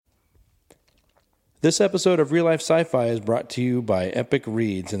This episode of Real Life Sci-Fi is brought to you by Epic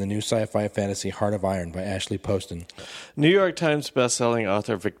Reads and the new sci-fi fantasy Heart of Iron by Ashley Poston. New York Times bestselling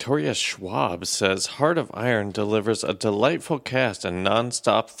author Victoria Schwab says Heart of Iron delivers a delightful cast and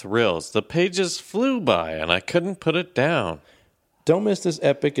non-stop thrills. The pages flew by and I couldn't put it down. Don't miss this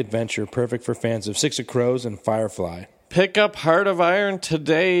epic adventure, perfect for fans of Six of Crows and Firefly. Pick up Heart of Iron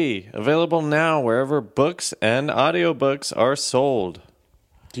today. Available now wherever books and audiobooks are sold.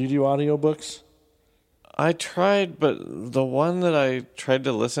 Do you do audiobooks? I tried, but the one that I tried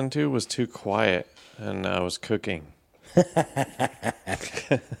to listen to was too quiet, and I was cooking. Feral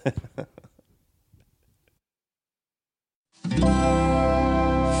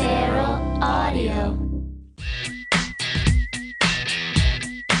Audio.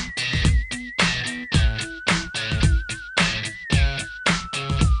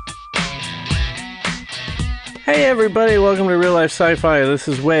 Hey everybody, welcome to Real Life Sci-Fi. This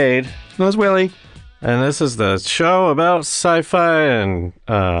is Wade. That's Willie. And this is the show about sci-fi and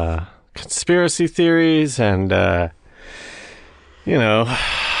conspiracy theories and,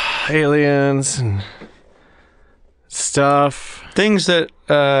 aliens and stuff. Things that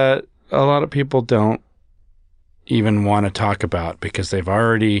a lot of people don't even want to talk about because they've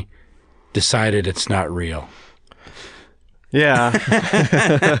already decided it's not real. Yeah.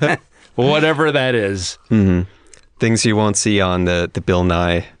 Whatever that is. Mm-hmm. Things you won't see on the Bill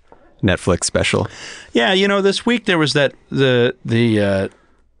Nye Netflix special. Yeah, this week there was the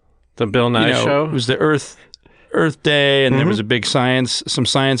Bill Nye show. It was the Earth Day, and there was a big some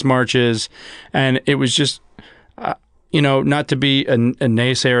science marches, and it was just, not to be a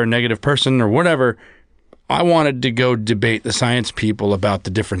naysayer, a negative person or whatever. I wanted to go debate the science people about the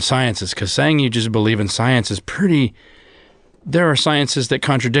different sciences, because saying you just believe in science is pretty. There are sciences that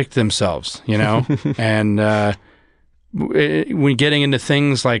contradict themselves, and. When getting into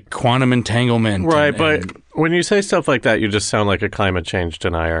things like quantum entanglement. Right, but when you say stuff like that, you just sound like a climate change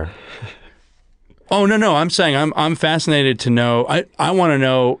denier. Oh, no. I'm saying I'm fascinated to know. I want to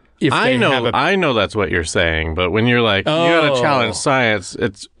know if I know that's what you're saying, but when you're like, you got to challenge science,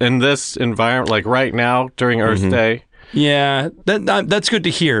 it's in this environment, like right now during Earth Day. Yeah, that's good to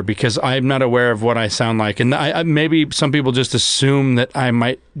hear because I'm not aware of what I sound like. And I maybe some people just assume that I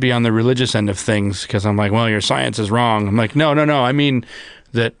might be on the religious end of things because I'm like, well, your science is wrong. I'm like, no. I mean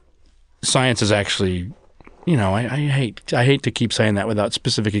that science is actually, I hate to keep saying that without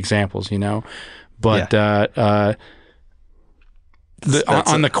specific examples, But on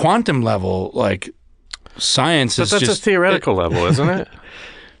the quantum level, like science is just... But that's a theoretical level, isn't it?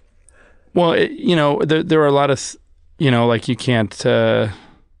 Well, there are a lot of... like you can't, I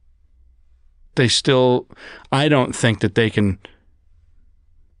don't think that they can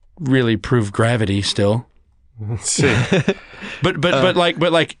really prove gravity still. but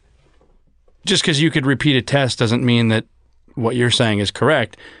just because you could repeat a test doesn't mean that what you're saying is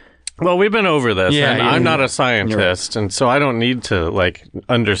correct. Well, we've been over this, and I'm not a scientist, right. And so I don't need to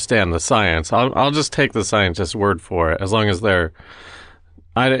understand the science. I'll just take the scientist's word for it, as long as they're.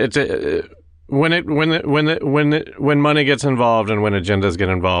 When money gets involved and when agendas get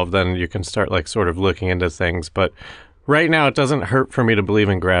involved, then you can start sort of looking into things. But right now, it doesn't hurt for me to believe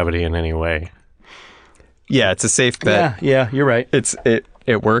in gravity in any way. Yeah, it's a safe bet. Yeah, you're right.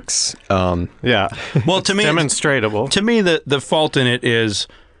 It works. Yeah. Well, to me, demonstratable. To me, the fault in it is,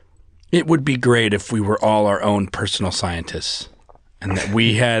 it would be great if we were all our own personal scientists, and that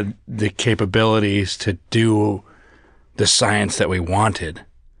we had the capabilities to do the science that we wanted.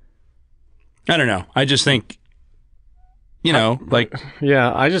 I don't know. I just think, Yeah,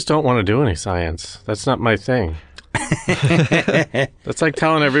 I just don't want to do any science. That's not my thing. That's like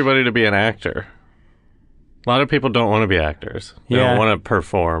telling everybody to be an actor. A lot of people don't want to be actors. They don't want to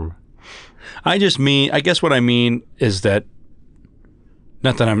perform. I guess what I mean is that,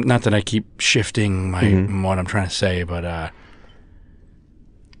 not that I keep shifting what I'm trying to say, but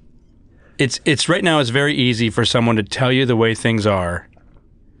it's right now it's very easy for someone to tell you the way things are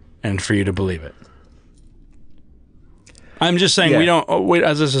and for you to believe it. I'm just saying we don't,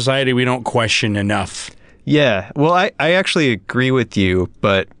 as a society, we don't question enough. Yeah. Well, I actually agree with you,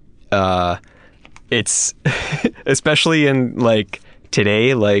 but it's especially in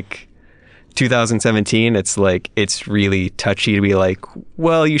today, 2017, it's really touchy to be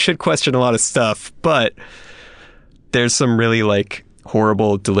well, you should question a lot of stuff, but there's some really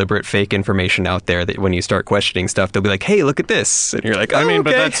horrible, deliberate, fake information out there that when you start questioning stuff, they'll be like, "Hey, look at this," and you're like, "I mean,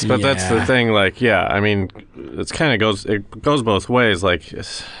 okay." That's the thing. I mean, it goes both ways.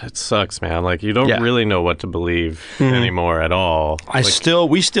 It sucks, man. You don't really know what to believe anymore at all.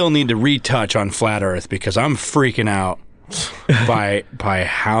 We still need to retouch on flat Earth because I'm freaking out by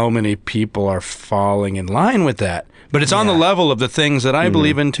how many people are falling in line with that. But it's on the level of the things that I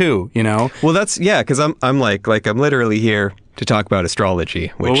believe in too, you know? Well, that's, because I'm like I'm literally here to talk about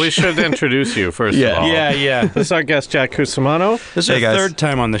astrology. Which... Well, we should introduce you first of all. Yeah. This is our guest, Jack Cusumano. This is our third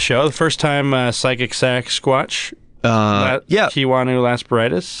time on the show. The first time, Psychic Sasquatch. Kiwanu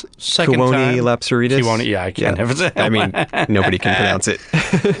Lasperitis. Second Kiwani time. Lapseritis. I can't never say. I mean, nobody can pronounce it.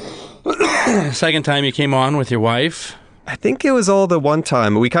 Second time you came on with your wife. I think it was all the one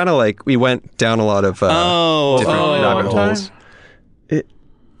time. We kind of we went down a lot of different rabbit holes.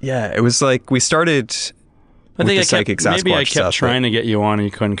 It was like we started with the Psychic Sasquatch maybe I kept trying to get you on and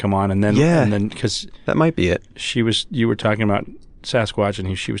you couldn't come on, and then because that might be it. You were talking about Sasquatch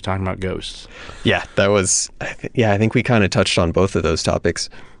and she was talking about ghosts. Yeah, that was. I think we kind of touched on both of those topics.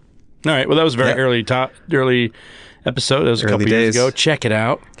 All right. Well, that was a very early episode. That was a couple years ago. Check it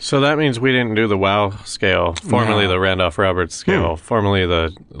out. So that means we didn't do the WOW scale, formerly the Randolph-Roberts scale, formerly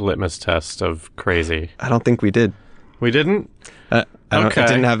the litmus test of crazy. I don't think we did. We didn't? It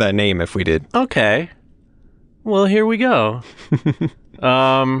didn't have that name if we did. Okay. Well, here we go.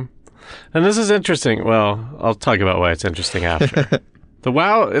 And this is interesting. Well, I'll talk about why it's interesting after. The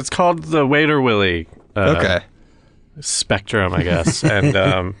WOW, it's called the Waiter-Willie spectrum, I guess.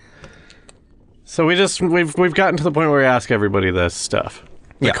 And so we've gotten to the point where we ask everybody this stuff.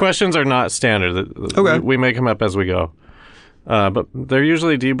 The questions are not standard. Okay. We make them up as we go. But they're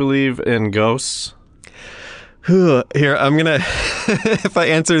usually, do you believe in ghosts? Here, I'm going to, if I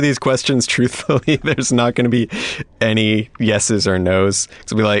answer these questions truthfully, there's not going to be any yeses or nos.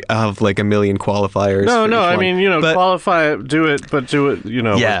 It'll be like, I'll have a million qualifiers. No, I mean, qualify it, do it, but do it,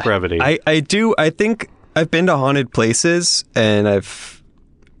 with brevity. I do. I think I've been to haunted places and I've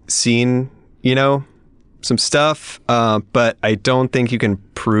seen, some stuff, but I don't think you can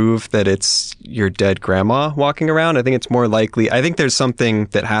prove that it's your dead grandma walking around. I think it's more likely, I think there's something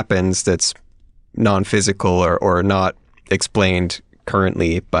that happens that's non-physical or not explained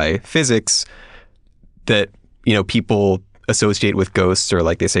currently by physics that, people associate with ghosts, or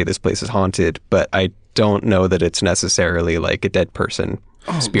they say this place is haunted, but I don't know that it's necessarily a dead person.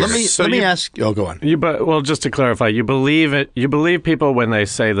 Spirit. Let me ask. Oh, go on. Just to clarify, you believe it. You believe people when they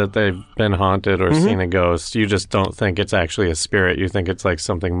say that they've been haunted or seen a ghost. You just don't think it's actually a spirit. You think it's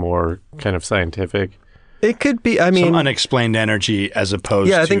something more kind of scientific. It could be. I mean, some unexplained energy as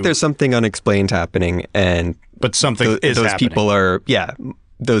opposed. I think there's something unexplained happening, but something is those happening. People are.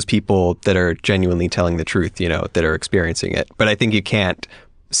 Those people that are genuinely telling the truth. That are experiencing it. But I think you can't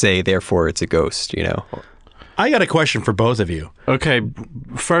say therefore it's a ghost. I got a question for both of you. Okay,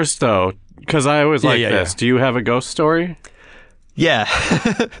 first though, because I always like this. Do you have a ghost story? Yeah.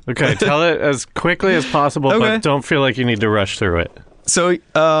 Okay, tell it as quickly as possible, but don't feel like you need to rush through it. So,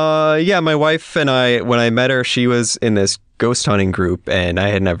 my wife and I, when I met her, she was in this ghost hunting group, and I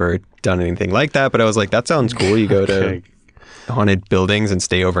had never done anything like that, but I was like, that sounds cool. You go to haunted buildings and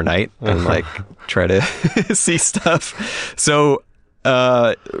stay overnight and try to see stuff. So,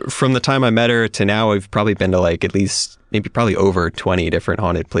 from the time I met her to now, we've probably been to at least probably over 20 different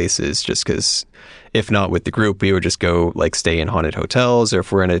haunted places, just because if not with the group, we would just go stay in haunted hotels, or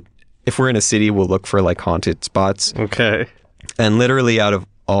if we're in a city, we'll look for haunted spots. Okay. And literally out of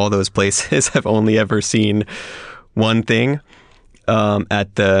all those places, I've only ever seen one thing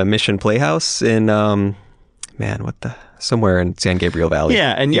at the Mission Playhouse in somewhere in San Gabriel Valley.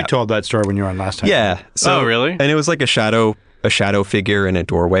 Yeah, and you told that story when you were on last time. Yeah. So, really? And it was a shadow figure in a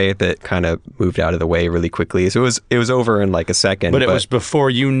doorway that kind of moved out of the way really quickly. So it was over in a second. But it was before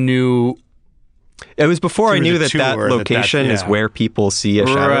you knew. It was before I knew that location is where people see a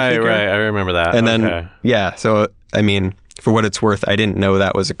shadow figure. Right. I remember that. And then, so, I mean, for what it's worth, I didn't know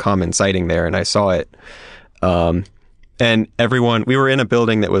that was a common sighting there, and I saw it. And we were in a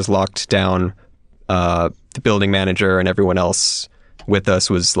building that was locked down. The building manager and everyone else with us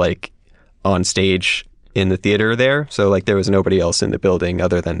was on stage in the theater there. So there was nobody else in the building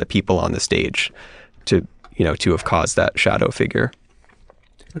other than the people on the stage to have caused that shadow figure.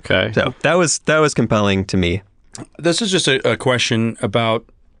 Okay. So that was compelling to me. This is just a question about,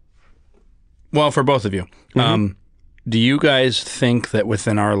 for both of you. Do you guys think that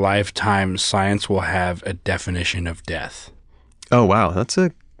within our lifetime, science will have a definition of death? Oh, wow.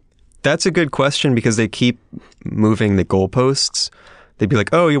 That's a good question, because they keep moving the goalposts. They'd be like,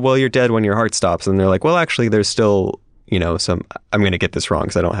 oh, well, you're dead when your heart stops. And they're like, well, actually, there's still, some, I'm going to get this wrong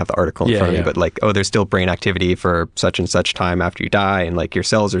because I don't have the article in front of me, but there's still brain activity for such and such time after you die. And your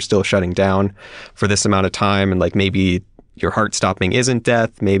cells are still shutting down for this amount of time. And maybe your heart stopping isn't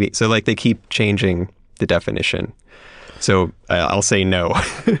death. Maybe. So they keep changing the definition. So I'll say no.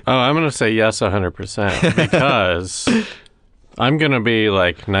 I'm going to say yes 100% because I'm going to be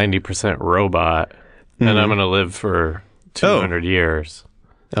like 90% robot, and I'm going to live for 200 years.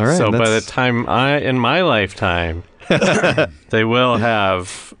 All right. So by the time in my lifetime, they will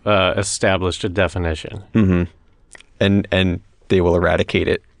have established a definition. Mm-hmm. And they will eradicate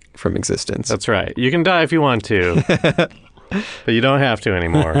it from existence. That's right. You can die if you want to, but you don't have to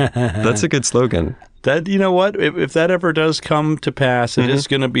anymore. That's a good slogan. That, you know what? If that ever does come to pass, it is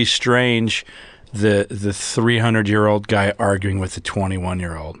going to be strange. The 300-year-old guy arguing with the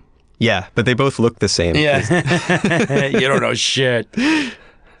 21-year-old. Yeah, but they both look the same. Yeah, you don't know shit.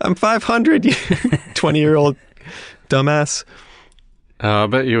 I'm 500. 20-year-old dumbass. I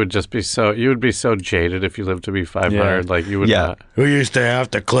bet you would be so jaded if you lived to be 500. Yeah. Like you would not. We used to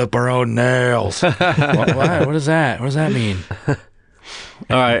have to clip our own nails. What is that? What does that mean? All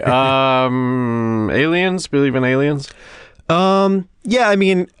right. Aliens? Believe in aliens? Yeah, I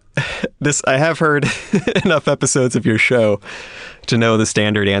mean, I have heard enough episodes of your show to know the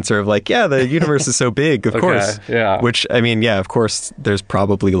standard answer of like, yeah, the universe is so big, of course. Yeah. Which, I mean, yeah, of course, there's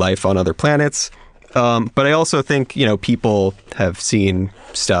probably life on other planets. But I also think, people have seen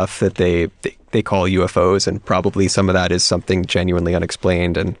stuff that they call UFOs, and probably some of that is something genuinely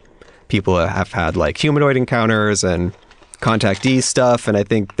unexplained. And people have had like humanoid encounters and contactee stuff. And I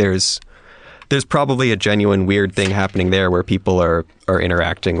think there's probably a genuine weird thing happening there where people are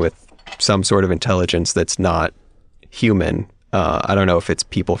interacting with some sort of intelligence that's not human. I don't know if it's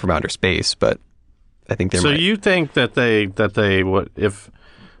people from outer space, but I think they're. So you think that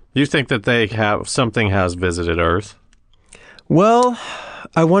you think that they have something has visited Earth? Well,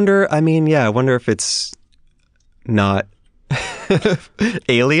 I wonder if it's not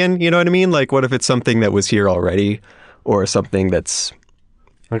alien, you know what I mean? Like, what if it's something that was here already, or something that's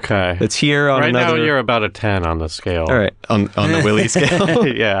here on right another... now you're about a 10 on the scale. All right, on the Willy scale.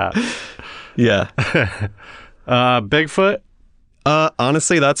 Yeah. Bigfoot?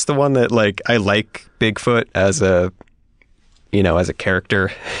 Honestly, that's the one that like I like Bigfoot as a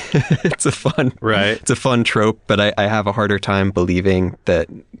character. It's a fun trope, but I have a harder time believing that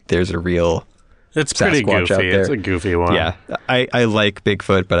there's a real It's pretty Sasquatch goofy. out there. It's a goofy one. Yeah, I like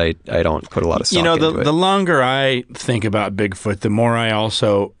Bigfoot, but I don't put a lot of stock into it. The longer I think about Bigfoot, the more I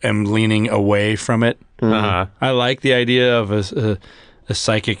also am leaning away from it. Uh-huh. I like the idea of a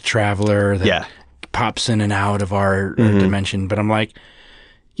psychic traveler that pops in and out of our dimension, but I'm like,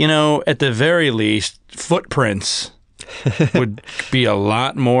 at the very least, footprints would be a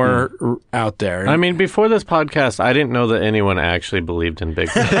lot more out there. I mean, before this podcast, I didn't know that anyone actually believed in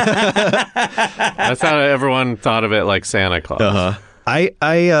Bigfoot. I thought everyone thought of it like Santa Claus. Uh-huh.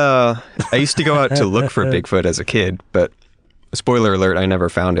 I used to go out to look for Bigfoot as a kid, but spoiler alert, I never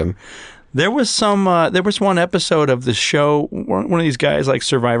found him. There was one episode of the show, one of these guys like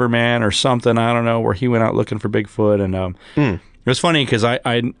Survivor Man or something, I don't know, where he went out looking for Bigfoot, and it was funny because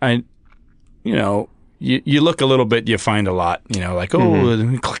I you look a little bit, you find a lot, like,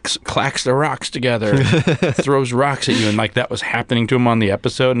 clacks the rocks together, throws rocks at you, and like that was happening to him on the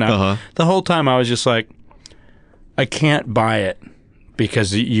episode. Now, the whole time I was just like, I can't buy it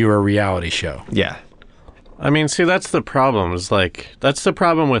because you're a reality show. Yeah. I mean, see, that's the problem. That's the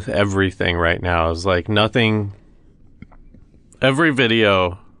problem with everything right now is like nothing, every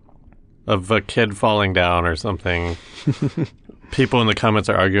video of a kid falling down or something, people in the comments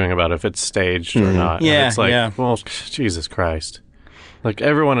are arguing about if it's staged or not. Yeah, and it's like, well, Jesus Christ. Like,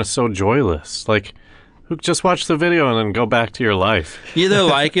 everyone is so joyless. Like, just watch the video and then go back to your life. You either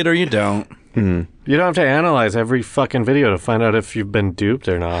like it or you don't. You don't have to analyze every fucking video to find out if you've been duped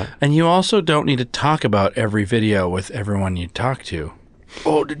or not. And you also don't need to talk about every video with everyone you talk to.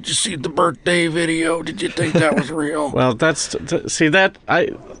 Oh, did you see the birthday video? Did you think that was real? Well,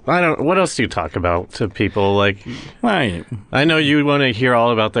 I don't. What else do you talk about to people? Like, Right. I know you want to hear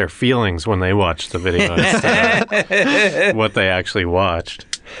all about their feelings when they watch the video instead of what they actually watched.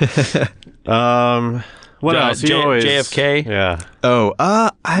 What else? JFK? Yeah. Oh,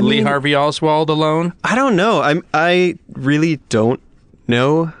 Lee Harvey Oswald alone? I don't know. I really don't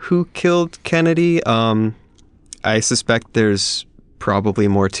know who killed Kennedy. I suspect there's probably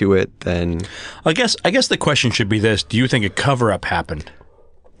more to it than... I guess the question should be this. Do you think a cover-up happened?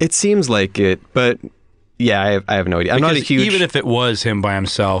 It seems like it, but yeah, I have no idea. I'm not a huge... Even if it was him by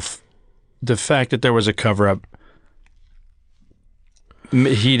himself, the fact that there was a cover-up,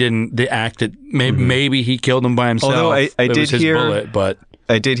 he didn't... They acted... Maybe he killed him by himself. Although I it did was his hear... bullet, but...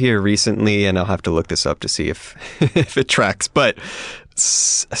 I did hear recently, and I'll have to look this up to see if if it tracks, but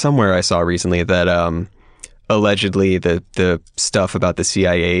somewhere I saw recently that allegedly the stuff about the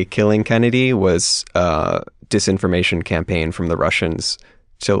CIA killing Kennedy was disinformation campaign from the Russians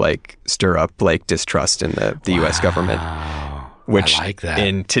to like stir up like distrust in the U.S. government. Which I like that.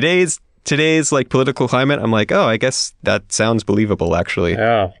 in today's like political climate, I'm like, oh, I guess that sounds believable, actually.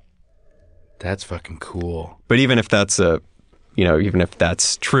 Yeah. That's fucking cool. But even if that's even if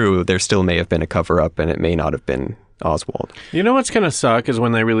that's true, there still may have been a cover up, and it may not have been Oswald. You know what's gonna suck is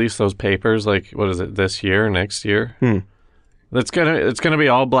when they release those papers. Like, what is it? This year, next year? It's gonna be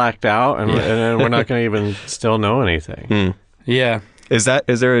all blacked out, and we're not gonna even still know anything. Yeah. Is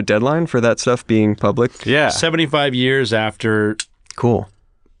there a deadline for that stuff being public? Yeah. 75 years after. Cool.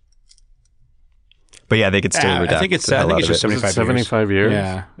 But yeah, they could still redact. I think it's 75 years.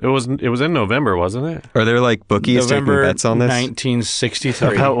 Yeah. It was in November, wasn't it? Are there like bookies November taking bets on this?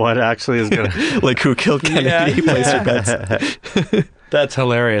 1963. About what actually is going to... Like who killed Kennedy? Place your bets. That's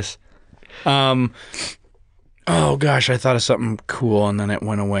hilarious. Oh gosh, I thought of something cool and then it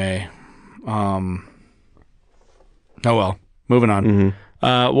went away. Oh well, moving on.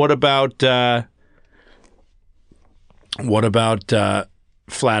 What about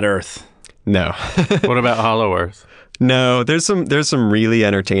flat Earth? No. What about Hollow Earth? No, there's some really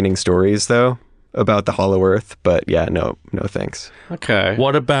entertaining stories though about the Hollow Earth, but yeah, no thanks. Okay.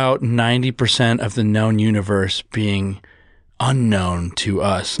 What about 90% of the known universe being unknown to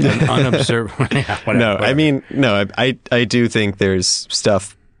us and unobserved? I do think there's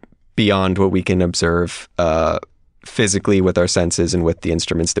stuff beyond what we can observe physically with our senses and with the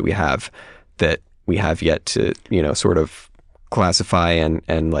instruments that we have that we have yet to, sort of classify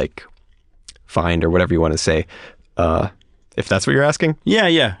and like find, or whatever you want to say, if that's what you're asking.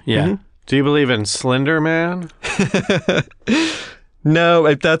 Yeah. Mm-hmm. Do you believe in Slender Man?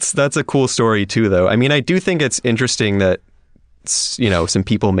 No, that's a cool story too, though. I mean, I do think it's interesting that some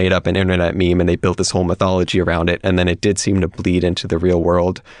people made up an internet meme and they built this whole mythology around it, and then it did seem to bleed into the real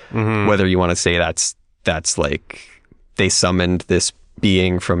world. Whether you want to say that's like they summoned this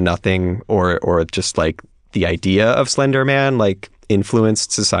being from nothing, or just like the idea of Slender Man like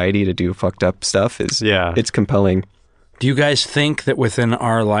influenced society to do fucked up stuff it's compelling. Do you guys think that within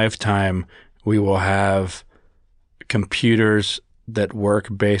our lifetime we will have computers that work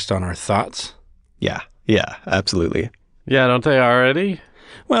based on our thoughts? Yeah, absolutely. Yeah, don't they already?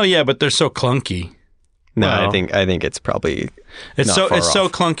 Well, yeah, but they're so clunky. No, Well, I think it's probably It's so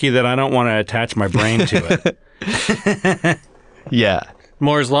clunky that I don't want to attach my brain to it. Yeah.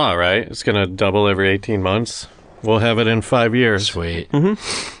 Moore's Law, right? It's going to double every 18 months. We'll have it in 5 years. Sweet.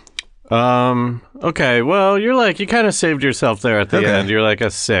 Okay, well, you kind of saved yourself there at the end. You're like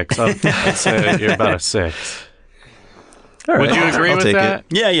a 6. I'd say you're about a 6. All right. Would you agree I'll with take that?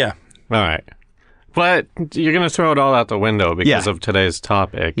 it. Yeah. All right. But you're going to throw it all out the window because of today's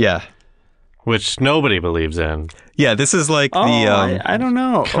topic. Yeah. Which nobody believes in. Yeah, this is like I don't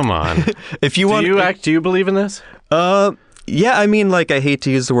know. Come on. If you want Do you believe in this? Yeah, I mean, like, I hate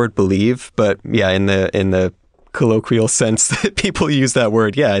to use the word believe, but yeah, in the colloquial sense that people use that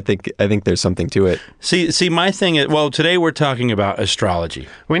word, yeah, I think there's something to it. See, my thing is, well, today we're talking about astrology.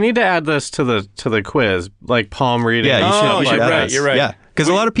 We need to add this to the quiz, like palm reading. Yeah, you should add this. You're right. Yeah, because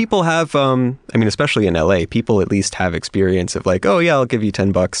a lot of people have, I mean, especially in LA, people at least have experience of like, oh yeah, I'll give you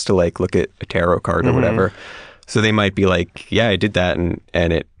 $10 to like look at a tarot card or whatever. So they might be like, yeah, I did that and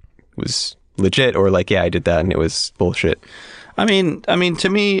it was legit, or like, yeah, I did that and it was bullshit. I mean, to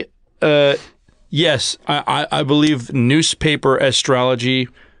me, yes, I believe newspaper astrology,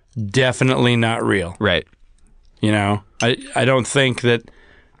 definitely not real. Right. I don't think that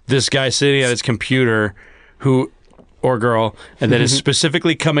this guy sitting at his computer or girl, and that is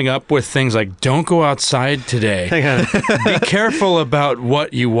specifically coming up with things like, don't go outside today. Hang on. Be careful about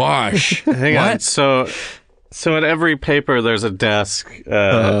what you wash. Hang on. So at every paper, there's a desk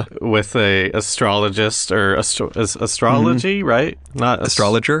with a astrologist or astrology, right? Not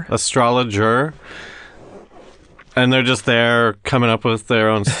astrologer. And they're just there coming up with their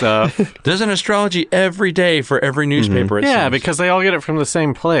own stuff. There's an astrology every day for every newspaper. It Yeah, seems. because they all get it from the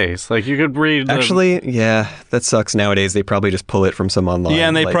same place. Like, you could read... Actually, yeah, that sucks nowadays. They probably just pull it from some online Yeah,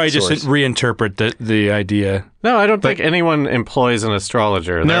 and they probably source. just reinterpret the idea. No, I don't think anyone employs an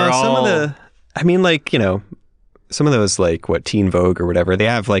astrologer. No, They're some all... of the... I mean, like, some of those, like, Teen Vogue or whatever, they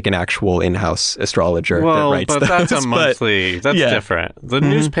have, like, an actual in-house astrologer that writes but those. that's a monthly... That's different. The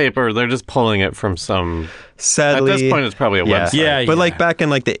newspaper, they're just pulling it from some... Sadly... At this point, it's probably a website. Yeah, But, like, back in,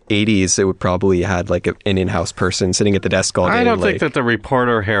 like, the 80s, it would probably had, like, an in-house person sitting at the desk all day. I don't like, think that the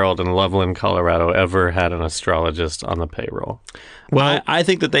Reporter Herald in Loveland, Colorado ever had an astrologist on the payroll. Well, I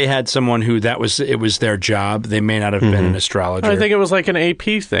think that they had someone who it was their job. They may not have been an astrologer. I think it was like an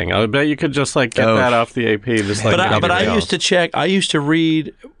AP thing. I bet you could just like get that off the AP. Just like But I used to check. I used to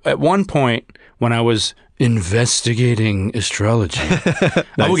read at one point when I was investigating astrology.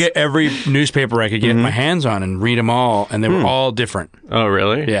 I would get every newspaper I could get my hands on and read them all, and they were all different. Oh,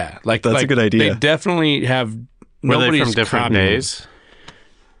 really? Yeah, That's a good idea. They definitely have. Were they nobody's from different copying them. days?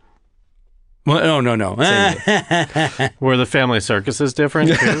 Well, no. Were the family circuses different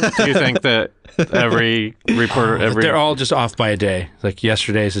too? Do you think that every reporter, They're all just off by a day. Like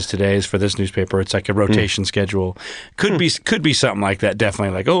yesterday's is today's for this newspaper. It's like a rotation schedule. Could be something like that.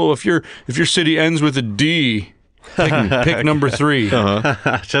 Definitely. Like, oh, if your city ends with a D, pick number 3.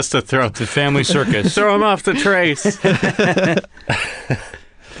 just to throw The family circus. throw them off the trace?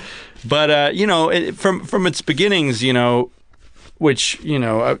 But from its beginnings, which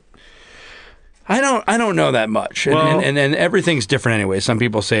I don't know that much, and everything's different anyway. Some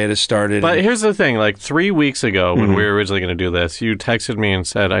people say it has started. But here's the thing: like 3 weeks ago, when we were originally going to do this, you texted me and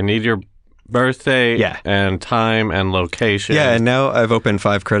said, "I need your birthday and time and location." Yeah, and now I've opened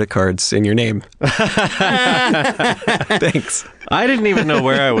 5 credit cards in your name. Thanks. I didn't even know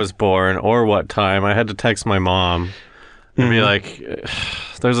where I was born or what time. I had to text my mom and be like,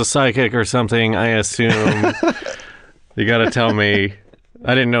 "There's a psychic or something. I assume you got to tell me."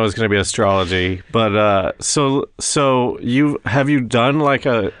 I didn't know it was going to be astrology, but so you done like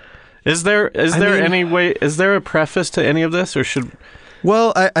a? Is there any way? Is there a preface to any of this, or should?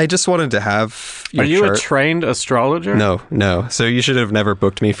 Well, I just wanted to have. Are you chart. a trained astrologer? No. So you should have never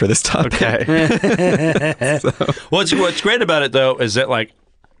booked me for this topic. Okay. What's great about it though is that like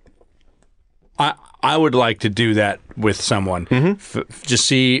I would like to do that with someone, just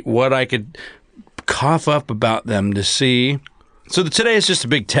see what I could cough up about them to see. So today is just a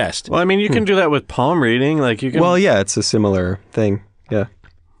big test. Well, I mean, you can do that with palm reading, like you can. Well, yeah, it's a similar thing. Yeah.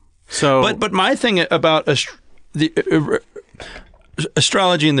 So, but my thing about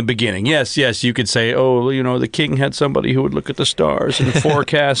astrology in the beginning, yes, you could say, oh, the king had somebody who would look at the stars and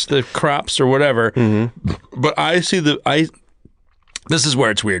forecast the crops or whatever. But I see this is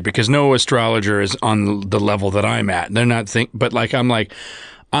where it's weird because no astrologer is on the level that I'm at. They're not but like I'm like,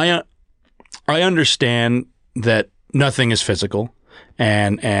 I understand that nothing is physical,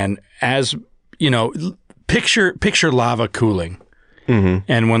 and as picture lava cooling,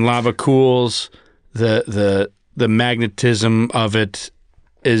 and when lava cools, the magnetism of it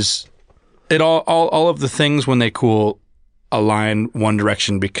all of the things when they cool align one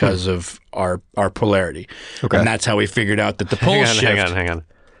direction because of our polarity, and that's how we figured out that the pole shift. Hang on.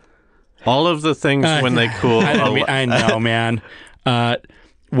 All of the things when they cool. I know, man.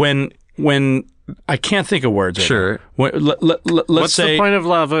 When I can't think of words. Right Sure. Now. What's say, the point of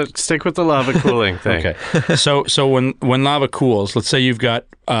lava? Stick with the lava cooling thing. Okay. So when lava cools, let's say you've got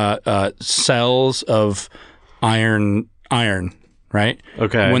cells of iron, right?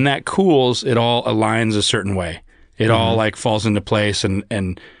 Okay. When that cools, it all aligns a certain way. It all like falls into place,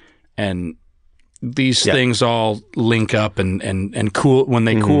 and these things all link up and cool. When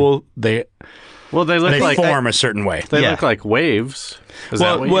they cool, they form a certain way. They look like waves. Is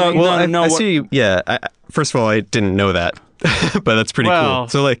that what you mean? I see. Yeah. First of all, I didn't know that, but that's pretty cool.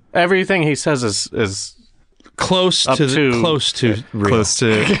 So like everything he says is close to real. Close to.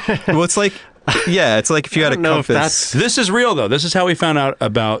 Well, it's like. Yeah, it's like if you had a compass. This is real though. This is how we found out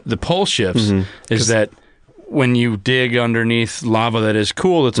about the pole shifts. Is that when you dig underneath lava that is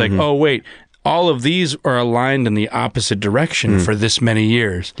cool, it's like, oh wait, all of these are aligned in the opposite direction for this many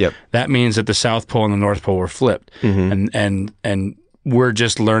years. Yep. That means that the South Pole and the North Pole were flipped. And we're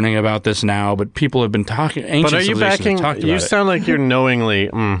just learning about this now, but people have been talking. But are you backing? You sound like you're knowingly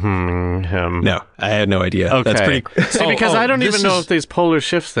him. No, I had no idea. Okay. That's pretty. See, because I don't even know if these polar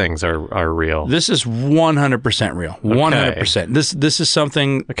shift things are real. This is 100% real. 100%. This is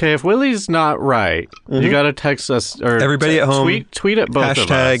something. Okay, if Willie's not right, you got to text us or everybody at home. Tweet at both of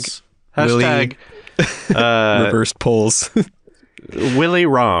us. Hashtag reversed polls. Willie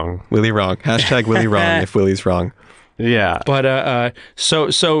wrong. Willie wrong. Hashtag Willie wrong if Willie's wrong. Yeah. But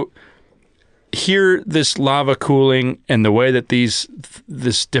so here this lava cooling and the way that these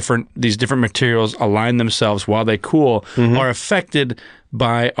different materials align themselves while they cool are affected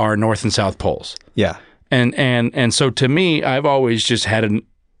by our north and south poles. Yeah. And so to me, I've always just had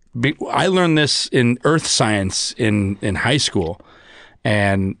I learned this in earth science in high school.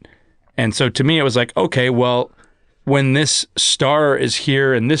 And so to me it was like, okay, well, when this star is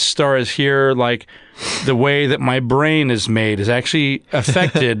here and this star is here, like the way that my brain is made is actually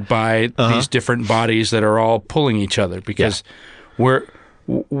affected by these different bodies that are all pulling each other because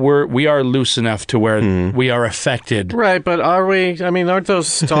we are loose enough to where we are affected. Right, but are we? I mean, aren't those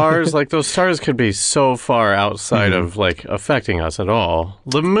stars like those stars could be so far outside of like affecting us at all?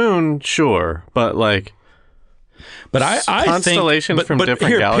 The moon, sure, but like But I constellations think, from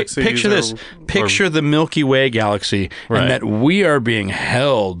different galaxies. Picture this. Picture the Milky Way galaxy, Right. and that we are being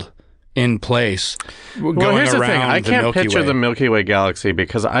held in place. Well, going here's the thing. around I can't Milky picture Way. the Milky Way galaxy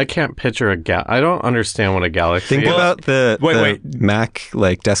because I can't picture I don't understand what a galaxy Think is. about the Mac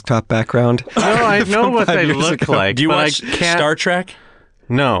like desktop background. No, I know what 5 they years look ago. like. Do you but watch I can't, Star Trek?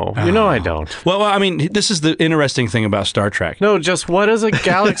 No, I don't. Well, I mean, this is the interesting thing about Star Trek. No, just what does a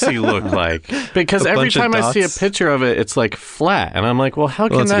galaxy look like? Because every bunch of time I see a dots? picture of it, it's like flat, and I'm like, well, how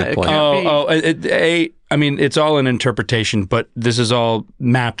can that's a that? good It point. can't be. I mean, it's all an interpretation, but this is all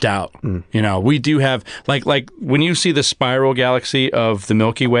mapped out. You know, we do have like when you see the spiral galaxy of the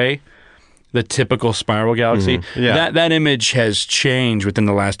Milky Way, the typical spiral galaxy, Yeah. that image has changed within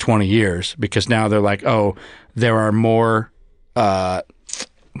the last 20 years because now they're like, oh, there are more.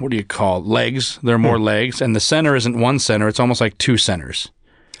 What do you call legs? There are more legs, and the center isn't one center; it's almost like two centers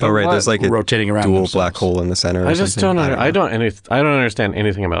Oh, right. There's like a rotating around dual themselves. black hole in the center. Or I just something. don't. I don't understand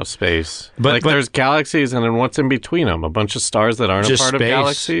anything about space. But there's galaxies, and then what's in between them? A bunch of stars that aren't a Just part space, of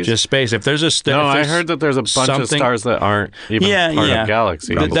galaxies. just space. If there's a no, I heard that there's a bunch of stars that aren't even part of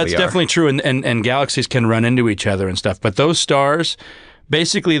galaxies. Probably That's are. definitely true, and galaxies can run into each other and stuff. But those stars,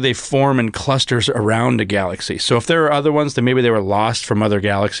 basically, they form in clusters around a galaxy. So if there are other ones, then maybe they were lost from other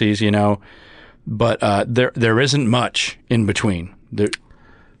galaxies, you know. But there isn't much in between.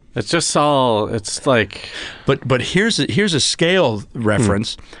 It's just all. It's like. But here's a scale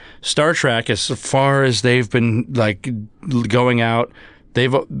reference. Star Trek, as far as they've been like going out,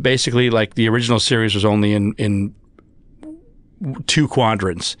 they've basically like the original series was only in 2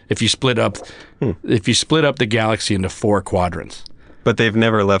 quadrants. If you split up the galaxy into 4 quadrants, But they've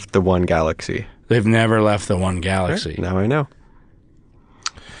never left the one galaxy. they've never left the one galaxy. Now I know.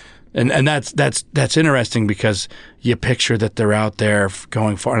 And that's interesting because you picture that they're out there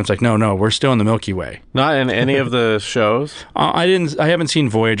going far, and it's like, no, we're still in the Milky Way. Not in any of the shows. I haven't seen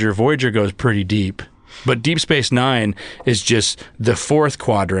Voyager. Voyager goes pretty deep, but Deep Space Nine is just the 4th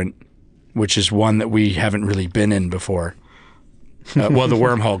quadrant, which is one that we haven't really been in before. Well, the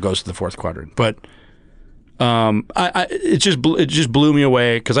wormhole goes to the 4th quadrant, but it just blew me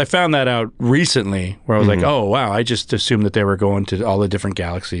away because I found that out recently, where I was like, oh wow, I just assumed that they were going to all the different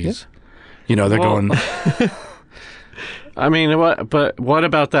galaxies. You know, they're going. I mean, what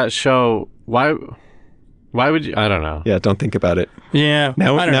about that show? Why would you? I don't know. Yeah, don't think about it. Yeah,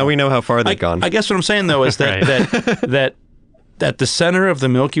 Now we know how far they've gone. I guess what I'm saying though is that that at the center of the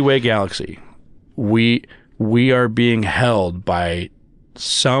Milky Way galaxy, we are being held by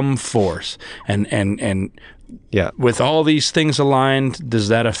some force, and yeah. with all these things aligned, does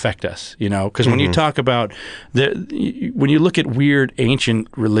that affect us? You know, because when you talk about when you look at weird ancient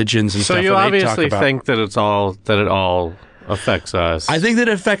religions and So stuff, you where they talk obviously about, think that it all affects us. I think that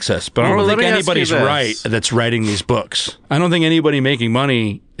it affects us, but I Well, don't let think me ask you anybody's this. right that's writing these books. I don't think anybody making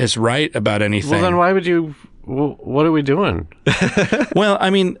money is right about anything. Well, then why would you? What are we doing? Well, I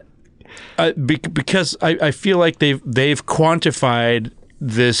mean, because I feel like they've quantified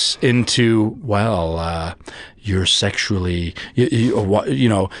this into, well, you're sexually, you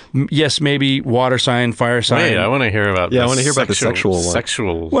know, yes, maybe water sign, fire sign. Wait, I want to hear about. Yeah, I wanna hear about the sexual one.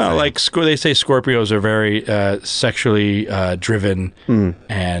 Sexual. Well, thing. like they say, Scorpios are very sexually driven,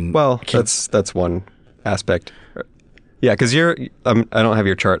 and Well, that's one aspect. Yeah, because you're. I don't have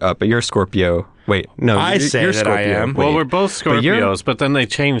your chart up, but you're Scorpio. Wait, no, I say you're that I Scorpio. am. Wait. well, we're both But you're- Scorpios, but then they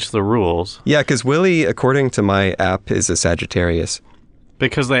changed the rules Yeah, because Willie, according to my app, is a Sagittarius.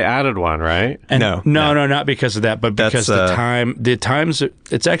 because they added one, right? and No. no, not because of that, but because That's, the times,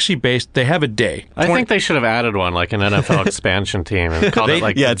 it's actually based. They have a day. I think they should have added one, like an NFL expansion team, and called it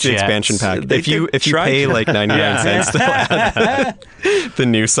like yeah, the it's the Jets. expansion pack. They If you tried pay to- like 99 cents, they'll add the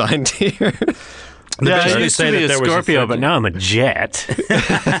new sign tier. Yeah, They I used say to be that a there was a Scorpio, third- but now I'm a Jet.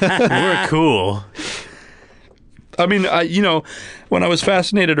 We're cool. I mean, when I was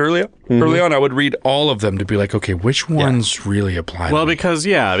fascinated early on, I would read all of them to be like, okay, which ones really apply? to Well, me?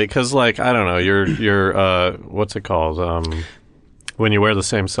 because like I don't know, you're what's it called? When you wear the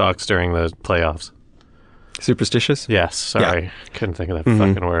same socks during the playoffs. Superstitious? Yes, sorry, couldn't think of that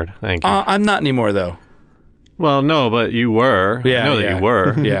fucking word. Thank you. I'm not anymore though. Well, no, but you were. Yeah, I know that yeah. you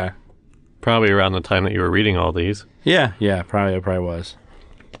were. Yeah, Probably around the time that you were reading all these. yeah, probably was.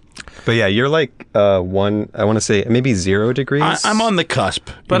 But yeah, you're like one, I want to say maybe 0 degrees. I'm on the cusp,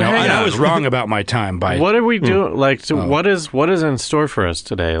 But hang and I on. was wrong about my time by. What are we doing? Like, so what is in store for us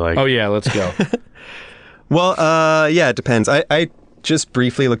today? Like, Oh yeah, let's go. Well, yeah, it depends. I just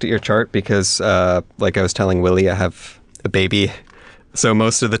briefly looked at your chart because, like I was telling Willie, I have a baby So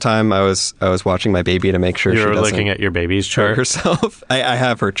most of the time I was watching my baby to make sure she You're doesn't looking at your baby's hurt chart. herself. I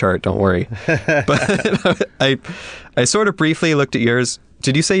have her chart, don't worry. But I sort of briefly looked at yours.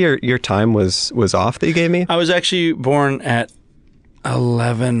 Did you say your time was off that you gave me? I was actually born at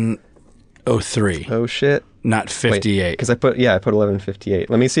 11:03, Oh shit. not 58. Because I put 11:58.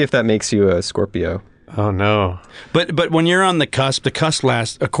 Let me see if that makes you a Scorpio. Oh no. But when you're on the cusp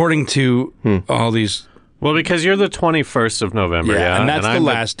lasts, according to all these. Well, because you're the 21st of November, Yeah, and that's the I'm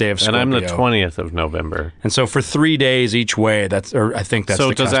last day of And I'm the Scorpio. 20th of November. And so for 3 days each way, I think that's So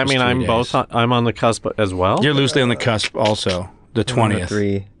the does cusp that is mean 3 I'm days. both? I'm on the cusp as well. You're loosely on the cusp also, the 20th.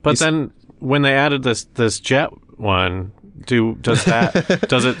 3. But then when they added this jet one, does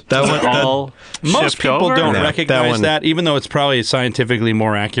it all Most shift people over? don't No, recognize that, even though it's probably scientifically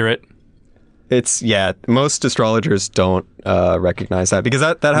more accurate. It's most astrologers don't recognize that because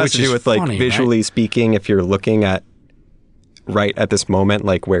that has Which to do is with like funny, visually speaking. If you're looking at right at this moment,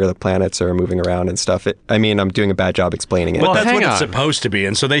 like where the planets are moving around and stuff. I'm doing a bad job explaining it. Well, But that's hang what it's on. supposed to be,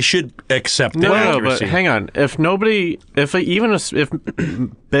 and so they should accept the No, but accuracy. hang on. If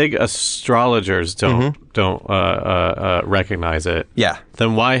big astrologers don't recognize it, Yeah.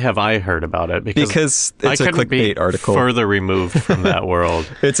 then why have I heard about it? Because it's I a couldn't be clickbait article. further removed from that world.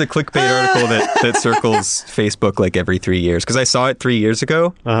 It's a clickbait article that circles Facebook like every 3 years. Because I saw it 3 years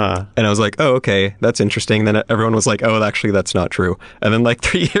ago, and I was like, "Oh, okay, that's interesting." Then everyone was like, "Oh, actually, that's not true." And then like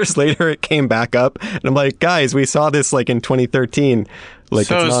 3 years later, it came back up, and I'm like, "Guys, we saw this like in 2013. Like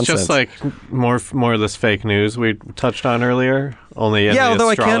So it's it's nonsense." just like more of this fake news we touched on earlier. Only in the although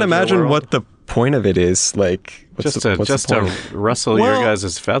I can't astrology imagine world. what the point of it is. Like, what's just the to point? rustle Well, your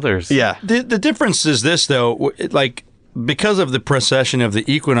guys' feathers. Yeah. The difference is this, though, like because of the precession of the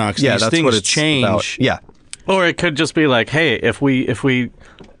equinox, Yeah, these that's things what it's change. about. Yeah. Or it could just be like, hey,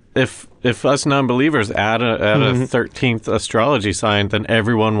 if us non-believers add a 13th astrology sign, then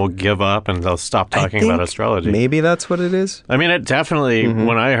everyone will give up and they'll stop talking about astrology. Maybe that's what it is. I mean, it definitely,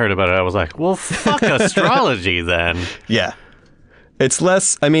 when I heard about it, I was like, well, fuck astrology then. Yeah. It's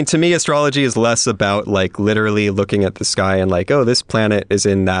less, to me, astrology is less about like literally looking at the sky and like, oh, this planet is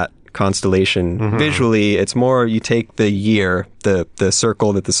in that constellation. Visually, it's more you take the year, the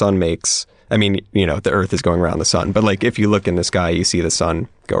circle that the sun makes. The Earth is going around the sun, but like if you look in the sky, you see the sun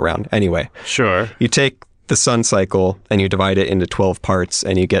go around. Anyway, Sure. you take the sun cycle and you divide it into 12 parts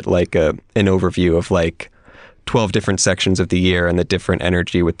and you get like an overview of like 12 different sections of the year and the different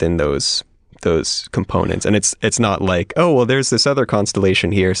energy within those components. And it's not like, oh, well, there's this other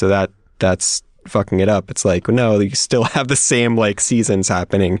constellation here, so that's fucking it up. It's like, no, you still have the same like seasons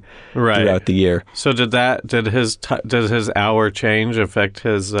happening throughout the year. So did his hour change affect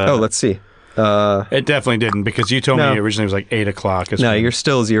his? Let's see. It definitely didn't, because you told No. me originally it was like 8 o'clock. No, you're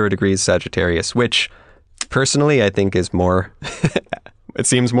still 0 degrees Sagittarius, which personally I think is more. It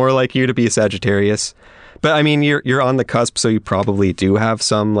seems more like you to be a Sagittarius. But you're on the cusp, so you probably do have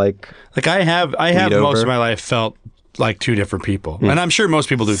some like I have Lead most over. of my life felt like two different people, and I'm sure most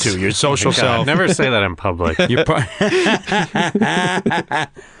people do too. Your social God, self. never say that in public. You're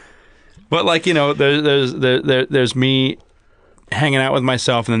but like there's me hanging out with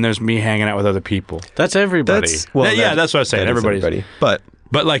myself, and then there's me hanging out with other people. That's everybody. that's That's what I said. that is Everybody's. everybody. But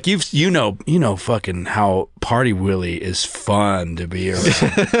But like you know fucking how Party Willie is fun to be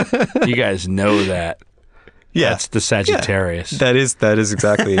around. You guys know that. yeah, That's the Sagittarius. that is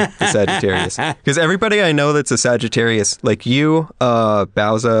exactly the Sagittarius. Because everybody I know that's a Sagittarius, like you,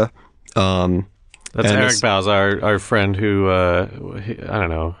 Bowza, That's and Eric it's- Bowes, our friend who, I don't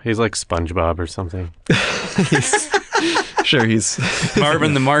know, he's like SpongeBob or something. sure he's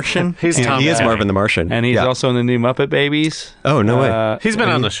Marvin the Martian. He's Tom he is Kenny. Marvin the Martian, And he's yeah. also in the new Muppet Babies. Oh no way! He's been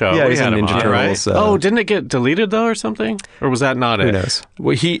on the show. Yeah, We he's had in him Ninja on, Turtles, right? Didn't it get deleted though or something? Or was that not Who it? knows?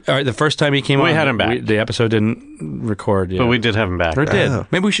 Well, the first time he came on, We had him back. the episode didn't record yet. But we did have him back. Or it right? did. Oh.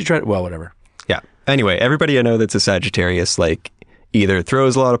 Maybe we should try it. Well, whatever. Yeah. Anyway, everybody I know that's a Sagittarius like either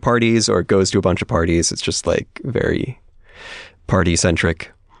throws a lot of parties or goes to a bunch of parties. It's just like very party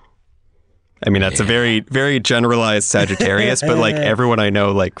centric. That's a very, very generalized Sagittarius, but like everyone I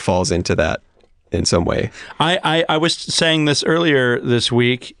know like falls into that in some way. I was saying this earlier this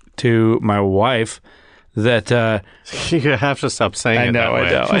week to my wife that You have to stop saying it that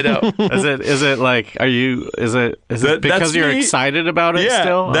way. I know. Is it like, is it That's because you're me. excited about it Yeah,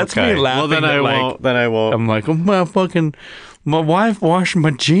 still? that's Okay. me laughing Well, then I won't. I'm like, my wife washed my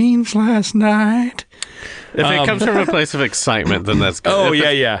jeans last night. If it comes from a place of excitement, then that's good. Oh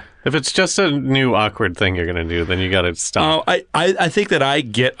If yeah. If it's just a new awkward thing you're going to do, then you got to stop. Oh, I think that I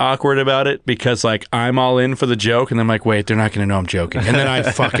get awkward about it because, like, I'm all in for the joke, and I'm like, wait, they're not going to know I'm joking. And then I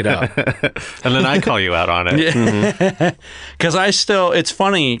fuck it up. And then I call you out on it. Because it's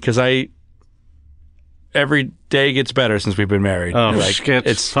funny because every day gets better since we've been married. Oh, like,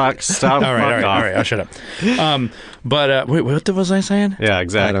 stop. All all right, I'll shut up. But wait, what was I saying? Yeah,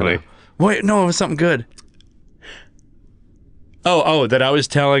 exactly. Wait, no, it was something good. That I was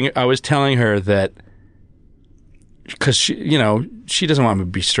telling her that because she doesn't want me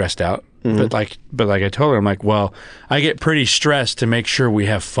to be stressed out, but like I told her, I'm like, well, I get pretty stressed to make sure we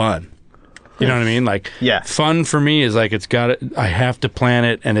have fun. You know what I mean? Like, fun for me is like I have to plan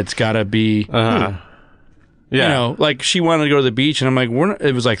it, and it's got to be. Yeah, like she wanted to go to the beach, and I'm like,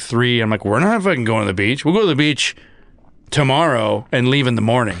 it was like 3. I'm like, we're not fucking going to the beach. We'll go to the beach tomorrow and leave in the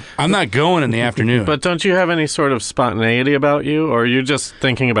morning. I'm not going in the afternoon. But don't you have any sort of spontaneity about you, or are you just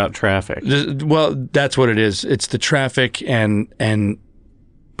thinking about traffic? Well, that's what it is. It's the traffic and.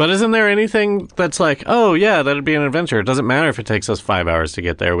 But isn't there anything that's like, oh yeah, that'd be an adventure? It doesn't matter if it takes us 5 hours to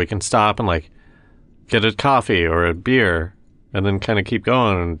get there. We can stop and like get a coffee or a beer, and then kind of keep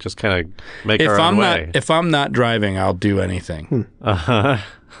going and just kind of make our own way. If I'm not driving, I'll do anything. Okay.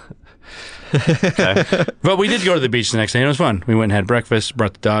 But we did go to the beach the next day, and it was fun. We went and had breakfast,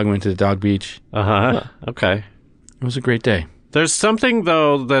 brought the dog, went to the dog beach. Okay. It was a great day. There's something,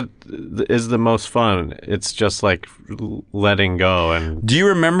 though, that is the most fun. It's just like letting go. And do you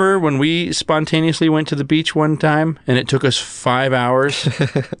remember when we spontaneously went to the beach one time, and it took us 5 hours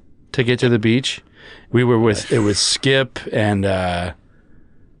to get to the beach? We were with Skip and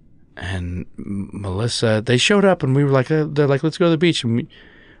Melissa. They showed up, and we were like, they're like, let's go to the beach. And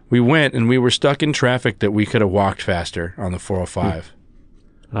we went, and we were stuck in traffic that we could have walked faster on the 405.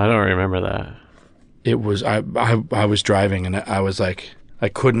 I don't remember that. It was I was driving, and I was like, I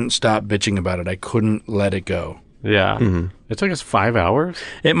couldn't stop bitching about it. I couldn't let it go. Yeah. It took us 5 hours?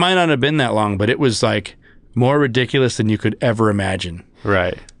 It might not have been that long, but it was like more ridiculous than you could ever imagine.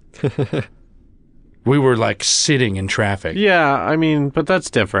 Right. We were like sitting in traffic. Yeah, I mean, but that's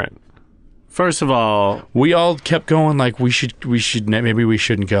different. First of all, we all kept going like maybe we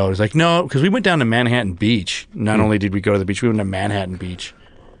shouldn't go. It was like, no, because we went down to Manhattan Beach. Not only did we go to the beach, we went to Manhattan Beach.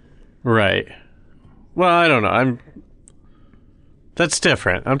 Right. Well, I don't know. That's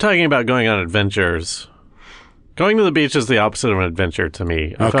different. I'm talking about going on adventures. Going to the beach is the opposite of an adventure to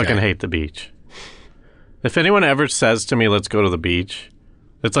me. I fucking hate the beach. If anyone ever says to me, let's go to the beach,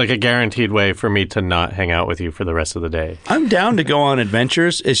 it's like a guaranteed way for me to not hang out with you for the rest of the day. I'm down to go on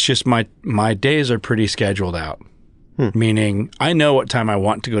adventures. It's just my days are pretty scheduled out. Meaning, I know what time I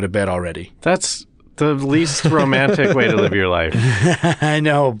want to go to bed already. That's the least romantic way to live your life. I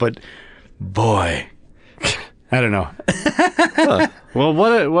know, but boy, I don't know. Well,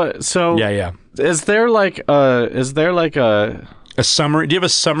 what? So yeah. Is there like a summary? Do you have a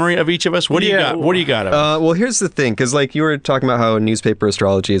summary of each of us? What do you got? What do you got? Well, here's the thing, because like you were talking about how newspaper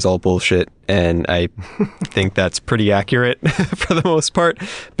astrology is all bullshit, and I think that's pretty accurate for the most part,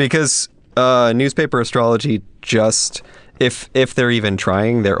 because newspaper astrology just if they're even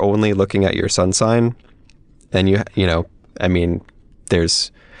trying, they're only looking at your sun sign, and you know, I mean,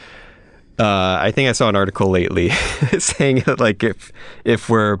 there's. I think I saw an article lately saying that like if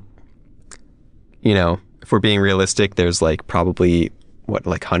we're being realistic, there's like probably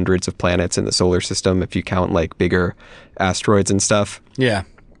like hundreds of planets in the solar system if you count like bigger asteroids and stuff. Yeah.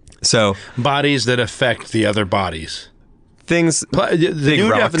 So bodies that affect the other bodies. Things. The new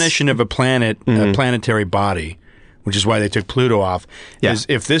definition of a planet, a planetary body, which is why they took Pluto off, is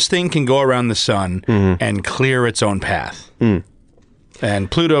if this thing can go around the sun and clear its own path.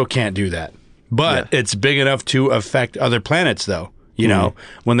 And Pluto can't do that. But it's big enough to affect other planets, though. You know,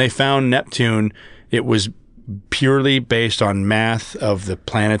 when they found Neptune, it was purely based on math of the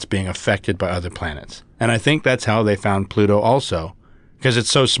planets being affected by other planets. And I think that's how they found Pluto also. Because it's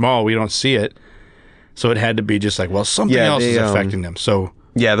so small, we don't see it. So it had to be just like, well, something else is affecting them. So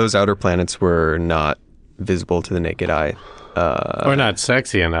yeah, those outer planets were not visible to the naked eye. Or not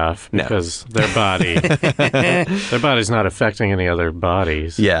sexy enough because their body's not affecting any other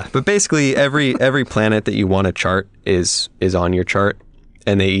bodies. Yeah, but basically every planet that you want to chart is on your chart,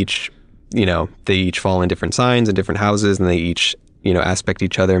 and they each fall in different signs and different houses, and they each aspect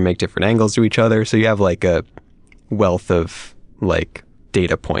each other and make different angles to each other. So you have like a wealth of like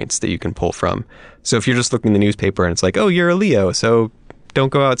data points that you can pull from. So if you're just looking in the newspaper and it's like, oh, you're a Leo, so don't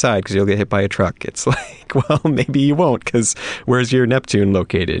go outside because you'll get hit by a truck. It's like, well, maybe you won't, because where's your Neptune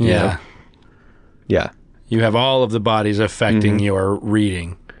located? Yeah. Yeah. You have all of the bodies affecting your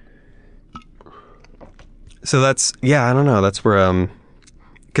reading. So that's, I don't know. That's where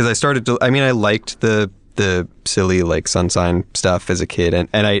because I started to. I mean, I liked the silly like sun sign stuff as a kid, and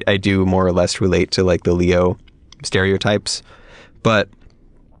I do more or less relate to like the Leo stereotypes, but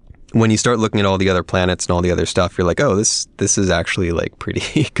when you start looking at all the other planets and all the other stuff, you're like, oh, this is actually like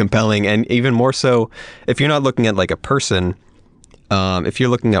pretty compelling. And even more so, if you're not looking at like a person, if you're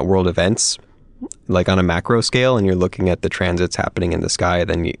looking at world events, like on a macro scale, and you're looking at the transits happening in the sky,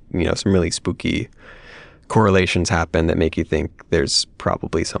 then you know some really spooky correlations happen that make you think there's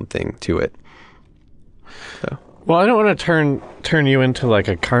probably something to it. So. Well, I don't want to turn you into like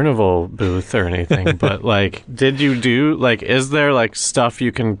a carnival booth or anything, but like, did you do like, is there like stuff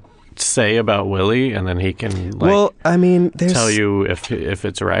you can say about Willie, and then he can like, well, I mean, tell you if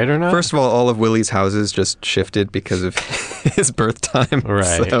it's right or not? First of all of Willie's houses just shifted because of his birth time.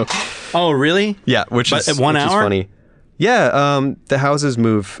 Right. So, Oh, really? yeah, which is funny. Yeah, the houses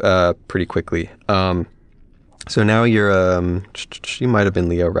move pretty quickly. So now you're you might have been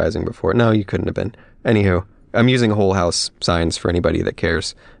Leo rising before. No, you couldn't have been. Anywho, I'm using whole house signs for anybody that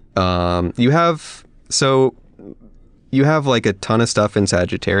cares. You have like a ton of stuff in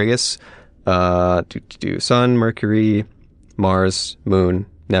Sagittarius. Sun, Mercury, Mars, Moon,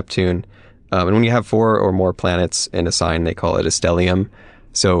 Neptune. And when you have 4 or more planets in a sign, they call it a stellium.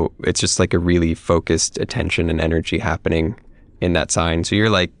 So it's just like a really focused attention and energy happening in that sign. So you're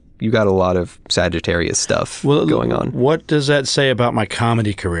like, you got a lot of Sagittarius stuff going on. What does that say about my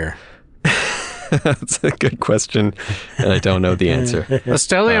comedy career? That's a good question, and I don't know the answer. A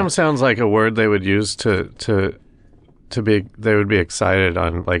stellium sounds like a word they would use to be. They would be excited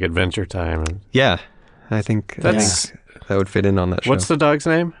on like Adventure Time. Yeah, I think that would fit in on that show. What's the dog's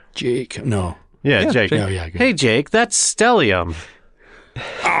name? Jake. No. Yeah, Jake. Oh, yeah, good. Hey, Jake, that's stellium.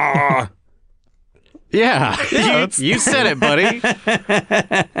 Yeah, you said it, buddy.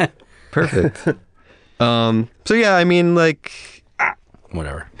 Perfect. So yeah, I mean, like,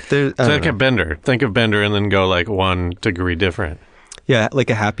 Whatever. It's like a bender. Think of bender and then go like 1 degree different. Yeah, like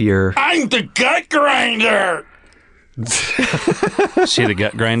a happier. I'm the gut grinder. See the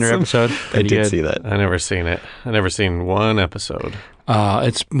gut grinder episode? I did see that. I never seen it. I never seen 1 episode.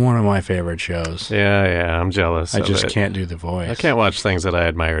 It's one of my favorite shows. Yeah, I'm jealous. I just of it. can't do the voice. I can't watch things that I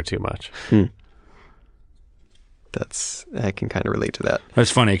admire too much. I can kind of relate to that.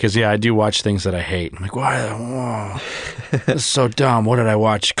 It's funny because, I do watch things that I hate. I'm like, why? Oh, this is so dumb. What did I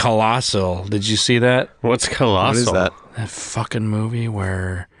watch? Colossal. Did you see that? What's Colossal? What is that? That fucking movie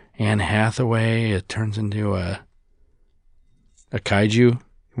where Anne Hathaway, it turns into a kaiju.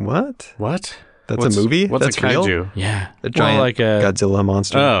 What? That's What's a movie? What's That's a kaiju? real? Yeah. A giant like a Godzilla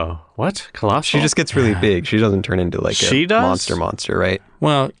monster. Oh, what? Colossal? She just gets really big. She doesn't turn into like She a does? monster, right?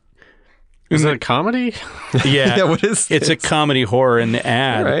 Well, Is it a comedy? yeah. Yeah, what is It's a comedy horror in the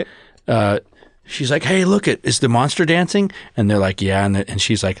ad. Right. She's like, hey, look, is the monster dancing? And they're like, yeah. And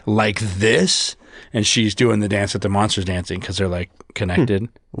she's like this? And she's doing the dance that the monster's dancing because they're like connected.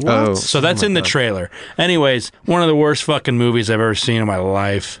 Oh, So that's in the trailer. Anyways, one of the worst fucking movies I've ever seen in my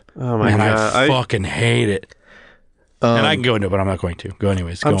life. Oh my God. God. I fucking hate it. And I can go into it, but I'm not going to. Go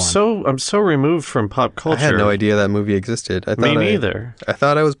anyways. Go on. I'm so removed from pop culture. I had no idea that movie existed. Me neither. I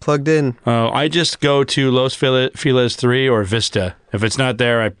thought I was plugged in. I just go to Los Feliz 3 or Vista. If it's not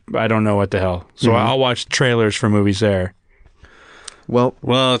there, I don't know what the hell. So I'll watch trailers for movies there. Well,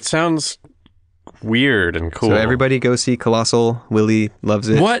 It sounds weird and cool. so everybody go see Colossal. Willie loves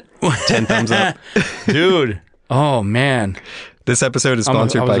it. What? 10 thumbs up. Dude. Oh, man. This episode is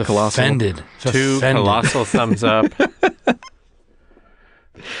sponsored by Colossal. Offended. 2 colossal thumbs up.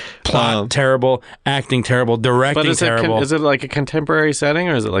 Plot terrible, acting terrible, directing But is terrible. is it like a contemporary setting,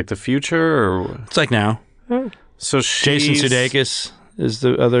 or is it like the future? Or It's like now. so Jason she's- Sudeikis is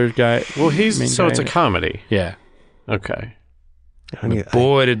the other guy. Well, main it's guy a in it. comedy. Yeah. Okay.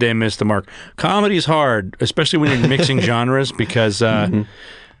 Boy, did they miss the mark. Comedy's hard, especially when you're mixing genres, because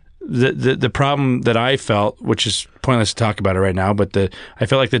the problem that I felt, which is pointless to talk about it right now, but I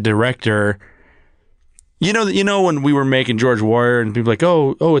felt like the director. You know when we were making George Warrior and people were like,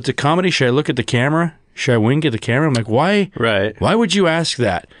 oh, it's a comedy. Should I look at the camera? Should I wink at the camera? I'm like, why? Right. Why would you ask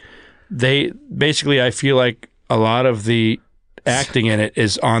that? I feel like a lot of the acting in it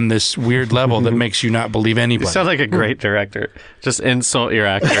is on this weird level that makes you not believe You anybody. sound like a great director. Just insult your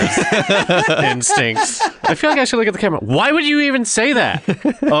actors' instincts. I feel like I should look at the camera. Why would you even say that?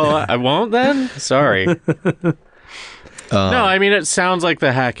 Oh, I won't then? Sorry. No, I mean, it sounds like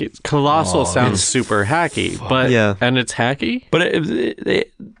the hacky. Colossal sounds super hacky, but and it's hacky? But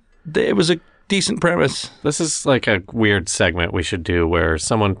it was a decent premise. This is like a weird segment we should do where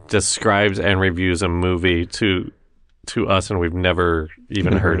someone describes and reviews a movie to us and we've never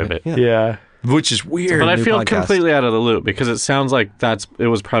even heard of it. Yeah. which is weird. But I feel podcast. completely out of the loop because it sounds like it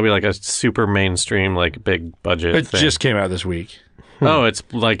was probably like a super mainstream, like big budget It thing. just came out this week. Oh, it's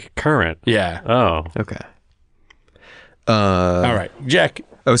like current. Yeah. Oh. Okay. All right, Jack.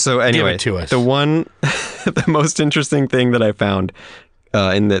 Oh, so anyway, to us. the the most interesting thing that I found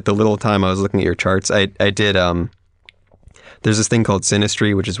in the little time I was looking at your charts, I did, there's this thing called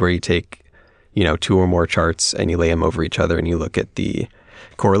synastry, which is where you take, 2 or more charts and you lay them over each other and you look at the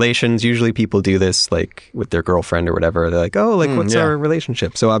correlations. Usually people do this like with their girlfriend or whatever. They're like, oh, what's our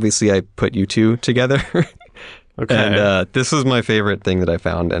relationship? So obviously I put you two together. Okay. And this was my favorite thing that I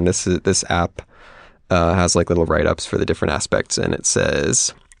found. And this app has like little write-ups for the different aspects. And it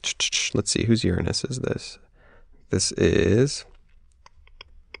says, let's see, whose Uranus is this? This is,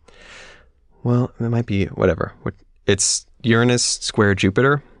 well, it might be whatever. It's Uranus square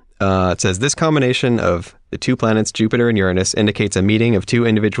Jupiter. It says, this combination of the two planets, Jupiter and Uranus, indicates a meeting of two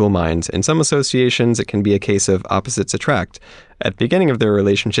individual minds. In some associations, it can be a case of opposites attract. At the beginning of their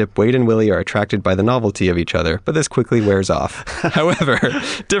relationship, Wade and Willie are attracted by the novelty of each other, but this quickly wears off. However,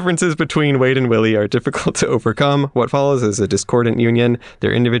 differences between Wade and Willie are difficult to overcome. What follows is a discordant union.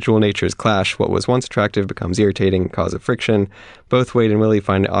 Their individual natures clash. What was once attractive becomes irritating, cause of friction. Both Wade and Willie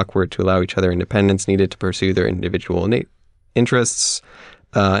find it awkward to allow each other independence needed to pursue their individual interests.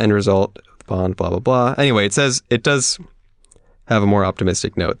 End result, bond, blah, blah, blah. Anyway, it says it does have a more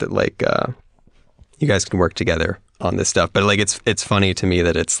optimistic note that like you guys can work together on this stuff. But like it's funny to me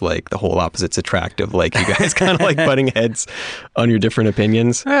that it's like the whole opposites attract of like you guys kind of like butting heads on your different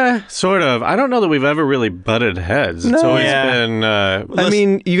opinions. Sort of. I don't know that we've ever really butted heads. It's always been... I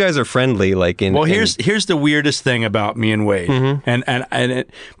mean, you guys are friendly. Like in... Well, here's the weirdest thing about me and Wade. And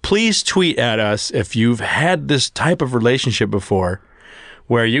please tweet at us if you've had this type of relationship before,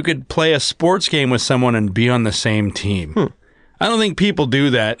 where you could play a sports game with someone and be on the same team. I don't think people do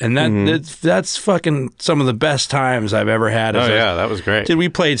that, and that's fucking some of the best times I've ever had. That was great. We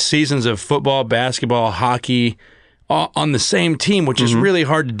played seasons of football, basketball, hockey on the same team, which is really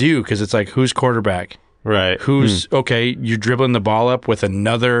hard to do because it's like, who's quarterback? Right. Who's, okay, you're dribbling the ball up with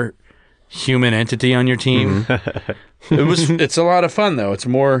another human entity on your team. It's a lot of fun, though. It's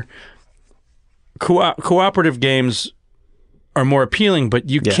more... Cooperative games are more appealing, but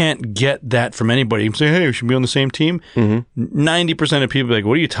you can't get that from anybody. You say, hey, we should be on the same team. 90% of people are like,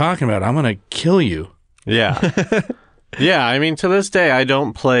 what are you talking about? I'm going to kill you. Yeah. Yeah, I mean, to this day, I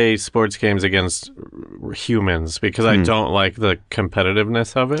don't play sports games against humans because I don't like the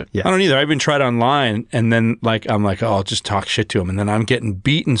competitiveness of it. Yeah. I don't either. I've been tried online, and then I'm like, oh, I'll just talk shit to him, and then I'm getting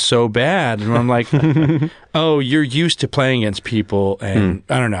beaten so bad, and I'm like, oh, you're used to playing against people, and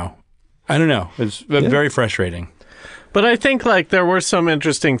I don't know. It's very frustrating. But I think like there were some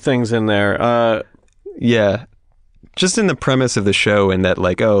interesting things in there. Just in the premise of the show, and that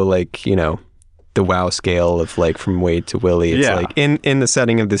like, the WoW scale of like from Wade to Willie. It's like in the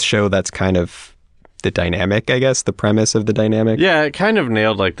setting of this show, that's kind of the dynamic, I guess, the premise of the dynamic. Yeah, it kind of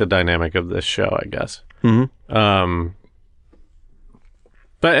nailed like the dynamic of this show, I guess.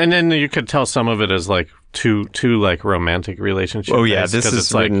 But and then you could tell some of it is like two like romantic relationships. Oh yeah, this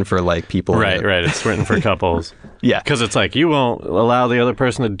is written like, for like people. Right. It's written for couples. Yeah, because it's like you won't allow the other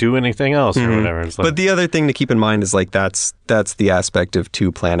person to do anything else or whatever. It's like, but the other thing to keep in mind is like that's the aspect of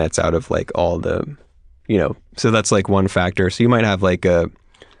two planets out of like all the, so that's like one factor. So you might have like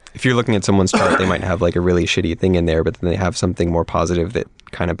if you're looking at someone's chart, they might have like a really shitty thing in there, but then they have something more positive that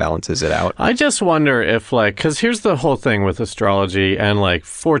kind of balances it out. I just wonder if like, because here's the whole thing with astrology and like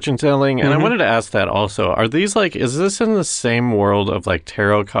fortune telling, and I wanted to ask that also. Are these like, is this in the same world of like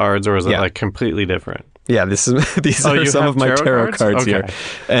tarot cards, or is it like completely different? Yeah, these are some of my tarot cards here,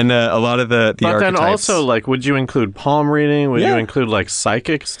 and a lot of the but archetypes. Then also, like, would you include palm reading? Would you include like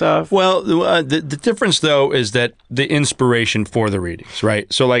psychic stuff? Well, the difference though is that the inspiration for the readings,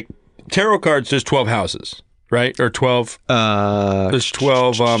 right? So like tarot cards, there's 12 houses, right? Or 12. There's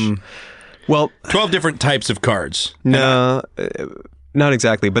 12. 12 different types of cards. No, not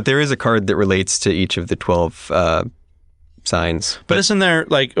exactly, but there is a card that relates to each of the 12. Signs, but isn't there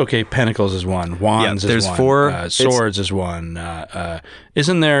like Pentacles is one, Wands is one, 4 Swords is one.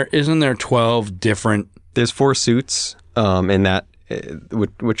 Isn't there 12 different? There's 4 suits in that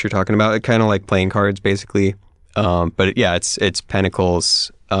what you're talking about. It kind of like playing cards basically, but it's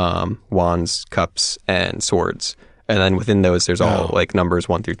Pentacles, Wands, Cups, and Swords, and then within those there's all like numbers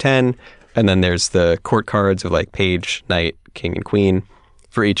 1 through 10, and then there's the court cards of like Page, Knight, King, and Queen.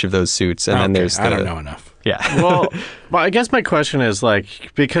 for each of those suits, and then there's I don't know enough. Yeah. Well, I guess my question is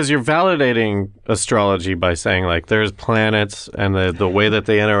like, because you're validating astrology by saying like there's planets and the way that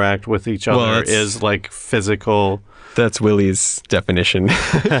they interact with each other is like physical. That's Willie's definition.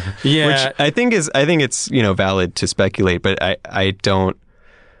 Yeah. Which I think it's, valid to speculate, but I don't.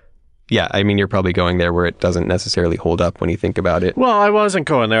 Yeah, I mean, you're probably going there where it doesn't necessarily hold up when you think about it. Well, I wasn't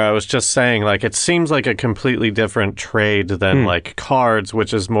going there. I was just saying, like, it seems like a completely different trade than, like, cards,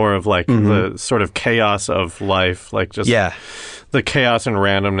 which is more of, like, the sort of chaos of life, like, just the chaos and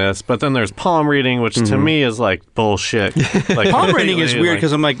randomness. But then there's palm reading, which to me is, like, bullshit. Like, palm reading is weird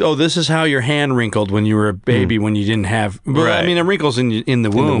because I'm like, oh, this is how your hand wrinkled when you were a baby when you didn't have... Well, Right. I mean, it wrinkles in the womb. In the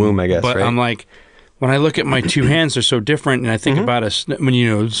womb, I guess, but right? I'm like... When I look at my two hands, they're so different, and I think about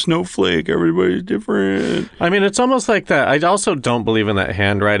snowflake, everybody's different. I mean, it's almost like that. I also don't believe in that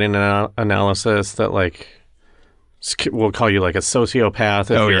handwriting analysis that, like, we'll call you, like, a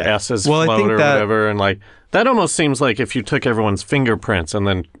sociopath if your S is float or whatever. And, like, that almost seems like if you took everyone's fingerprints and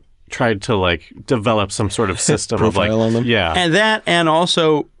then tried to, like, develop some sort of system of, like... on them. Yeah. And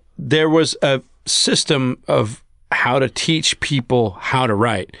also, there was a system of how to teach people how to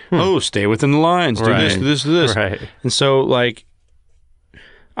write. Oh, stay within the lines. Do this, do this, do this. Right. And so, like,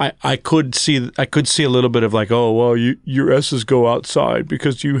 I could see a little bit of like, oh, well, your S's go outside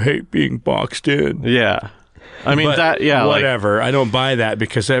because you hate being boxed in. Yeah. I mean, But whatever. Like, I don't buy that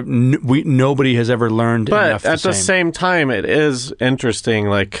because nobody has ever learned enough. But at the same time, it is interesting,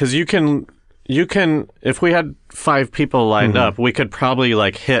 like, because you can, if we had 5 people lined up, we could probably,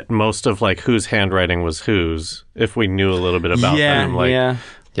 like, hit most of, like, whose handwriting was whose if we knew a little bit about them. Like,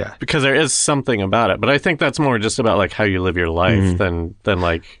 Yeah. Because there is something about it. But I think that's more just about, like, how you live your life than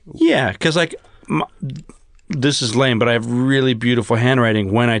like... Yeah, because, like, this is lame, but I have really beautiful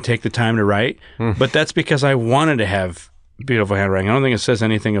handwriting when I take the time to write. But that's because I wanted to have beautiful handwriting. I don't think it says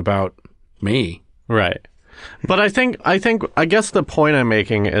anything about me. Right. But I guess the point I'm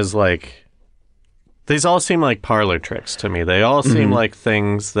making is, like, these all seem like parlor tricks to me. They all seem like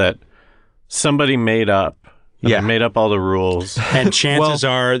things that somebody made up. And they made up all the rules. And chances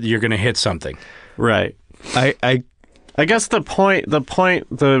are you're going to hit something. Right. I guess the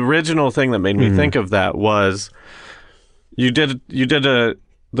original thing that made me think of that was you did the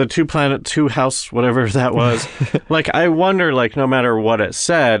 2 house, whatever that was. Like, I wonder, like, no matter what it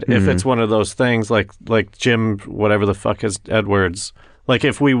said, if it's one of those things like Jim, whatever the fuck is Edwards, like,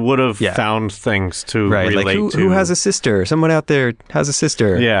 if we would have found things to relate like to. Who has a sister? Someone out there has a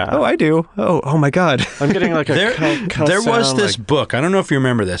sister. Yeah. Oh, I do. Oh my God. I'm getting like a there was this book. I don't know if you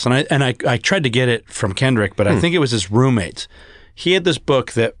remember this, and I tried to get it from Kendrick, but I think it was his roommates. He had this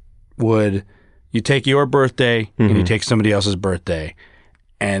book that you take your birthday and you take somebody else's birthday,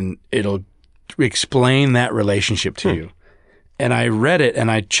 and it'll explain that relationship to you. And I read it, and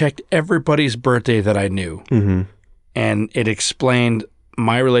I checked everybody's birthday that I knew, and it explained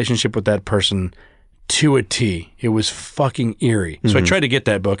my relationship with that person to a T. It was fucking eerie. So I tried to get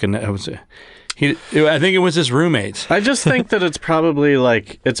that book, and I think it was his roommates. I just think that it's probably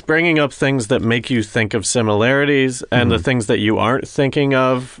like it's bringing up things that make you think of similarities, and the things that you aren't thinking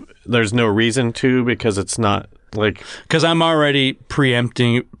of, there's no reason to, because it's not like... Because I'm already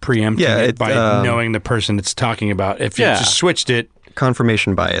preempting it by knowing the person it's talking about. If you just switched it...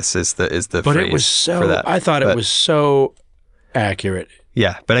 Confirmation bias is the But phrase it was for that. I thought it was so accurate.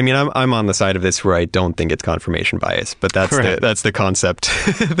 Yeah, but I mean, I'm on the side of this where I don't think it's confirmation bias, but that's the concept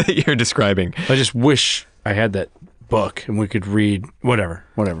that you're describing. I just wish I had that book and we could read whatever.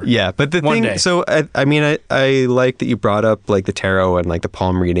 Yeah, but the thing, so I mean, I like that you brought up like the tarot and like the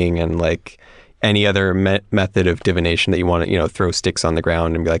palm reading and like any other method of divination that you want to, throw sticks on the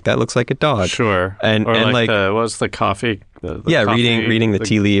ground and be like, that looks like a dog. Sure. And like what was the coffee? Coffee, reading the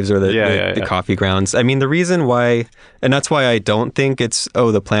tea leaves or the coffee grounds. I mean, the reason why, and that's why I don't think it's,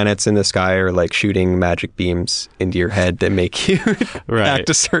 the planets in the sky are like shooting magic beams into your head that make you act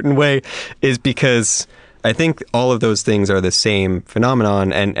a certain way, is because I think all of those things are the same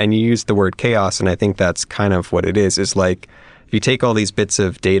phenomenon. And you use the word chaos, and I think that's kind of what it is like, if you take all these bits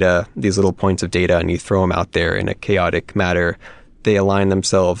of data, these little points of data, and you throw them out there in a chaotic matter, they align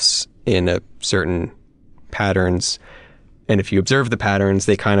themselves in a certain patterns. And if you observe the patterns,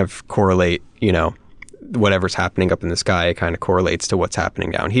 they kind of correlate, whatever's happening up in the sky kind of correlates to what's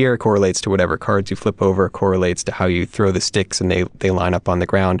happening down here, correlates to whatever cards you flip over, correlates to how you throw the sticks and they line up on the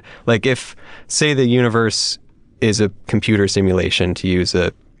ground. Like if, say, the universe is a computer simulation, to use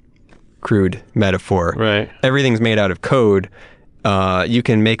a crude metaphor, right? Everything's made out of code. You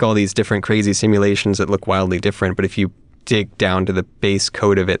can make all these different crazy simulations that look wildly different, but if you dig down to the base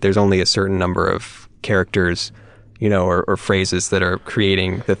code of it, there's only a certain number of characters, or phrases that are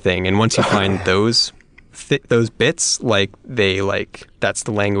creating the thing. And once you find those bits, that's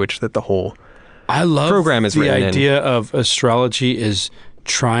the language that the whole program is written in. The idea of astrology is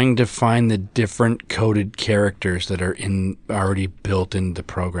trying to find the different coded characters that are already built in the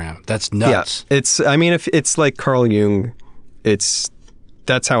program. That's nuts. Yeah, if it's like Carl Jung, that's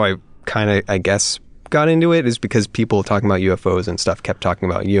how I kind of, I guess, got into it, is because people talking about UFOs and stuff kept talking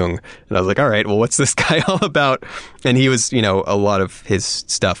about Jung. And I was like, all right, well, what's this guy all about? And he was, a lot of his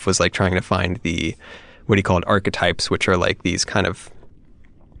stuff was like trying to find what he called archetypes, which are like these kind of...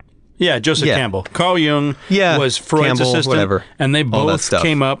 Yeah, Joseph Campbell. Carl Jung was Freud's Campbell, assistant, whatever, and they both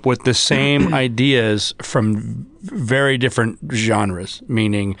came up with the same ideas from very different genres,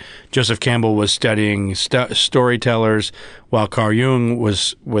 meaning Joseph Campbell was studying storytellers, while Carl Jung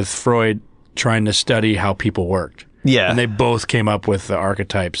was with Freud trying to study how people worked. Yeah. And they both came up with the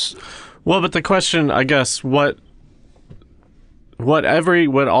archetypes. Well, but the question, I guess, what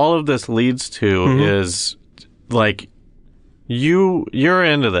all of this leads to is, like, you're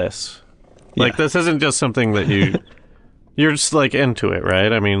into this. Like, this isn't just something that you're just, like, into it,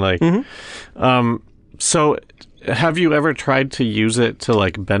 right? I mean, like, so have you ever tried to use it to,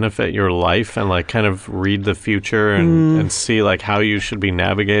 like, benefit your life and, like, kind of read the future and see, like, how you should be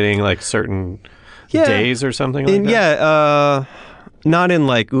navigating, like, certain days or something like that? Yeah, not in,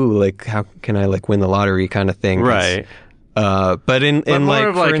 like, like, how can I, like, win the lottery kind of thing. Right. But in more like,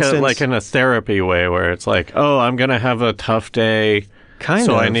 of for like instance, like in a therapy way, where it's like, oh, I'm gonna have a tough day,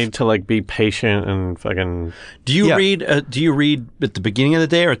 so I need to like be patient and fucking. Do you read at the beginning of the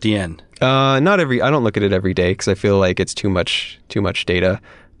day or at the end? Not every. I don't look at it every day because I feel like it's too much data.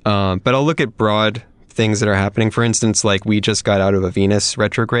 But I'll look at broad things that are happening. For instance, like we just got out of a Venus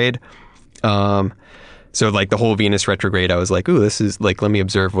retrograde. So like the whole Venus retrograde, I was like, ooh, this is like, let me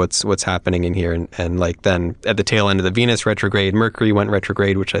observe what's happening in here. And like then at the tail end of the Venus retrograde, Mercury went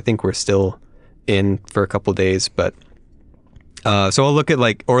retrograde, which I think we're still in for a couple days. But so I'll look at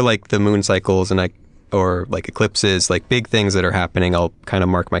like the moon cycles or like eclipses, like big things that are happening. I'll kind of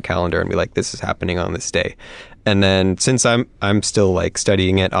mark my calendar and be like, this is happening on this day. And then since I'm still like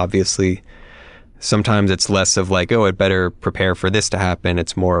studying it, obviously, sometimes it's less of like, oh, I'd better prepare for this to happen.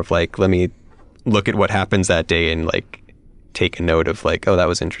 It's more of like, let me look at what happens that day and like take a note of like, oh, that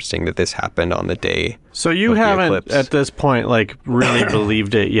was interesting that this happened on the day. So you haven't at this point like really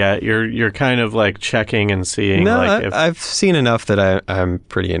believed it yet. You're kind of like checking and seeing. No, like I've seen enough that I'm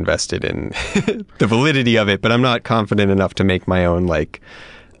pretty invested in the validity of it, but I'm not confident enough to make my own like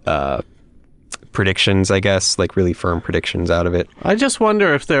predictions, I guess, like really firm predictions out of it. I just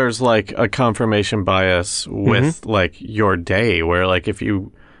wonder if there's like a confirmation bias with like your day, where like if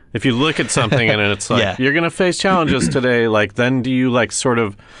you look at something and it's like, you're going to face challenges today, like, then do you, like, sort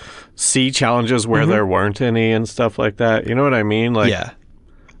of see challenges where there weren't any and stuff like that? You know what I mean? Like,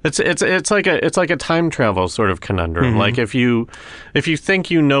 it's like a time travel sort of conundrum. Like, if you think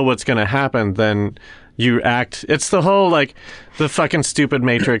you know what's going to happen, then you act. It's the whole, like, the fucking stupid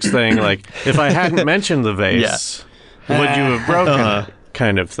Matrix thing. Like, if I hadn't mentioned the vase, would you have broken it?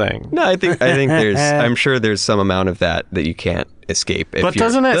 Kind of thing. No, I think there's. I'm sure there's some amount of that you can't escape. But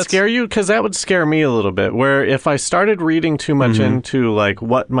doesn't that scare you? Because that would scare me a little bit. Where if I started reading too much into like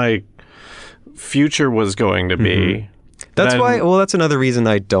what my future was going to be, that's why. Well, that's another reason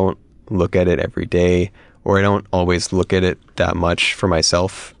I don't look at it every day, or I don't always look at it that much for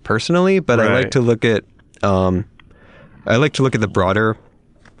myself personally. But I like to look at. I like to look at the broader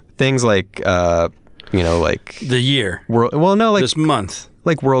things like. Like the year. This month.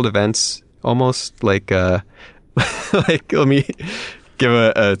 Like world events, almost like like let me give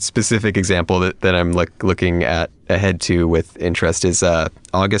a specific example that I'm like looking at ahead to with interest is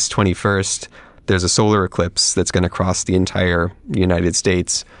August 21st. There's a solar eclipse that's going to cross the entire United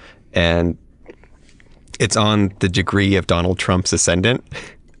States, and it's on the degree of Donald Trump's ascendant.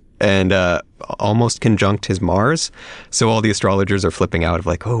 And almost conjunct his Mars. So all the astrologers are flipping out of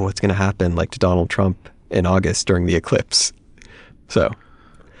like, oh, what's going to happen like to Donald Trump in August during the eclipse?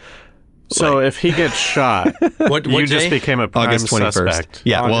 So if he gets shot, what you just became a prime August 21st. Suspect.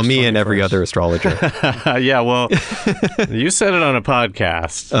 Yeah, August well, me 21st. and every other astrologer. Yeah, well, you said it on a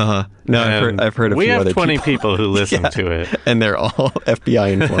podcast. No, I've heard a few other We have 20 people who listen to it. And they're all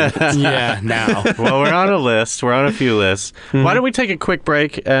FBI informants. Now. Well, we're on a list. We're on a few lists. Why don't we take a quick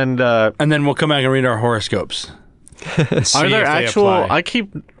break and then we'll come back and read our horoscopes. Are there actual...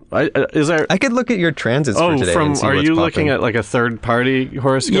 Is there? I could look at your transits for today. Are you looking at like a third-party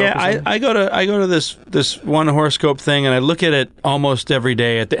horoscope? Yeah, I go to this one horoscope thing, and I look at it almost every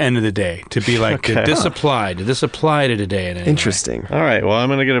day at the end of the day to be like, did this apply? Did this apply to today? In any Interesting. Way? All right. Well, I'm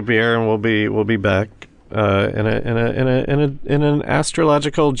gonna get a beer, and we'll be back. in an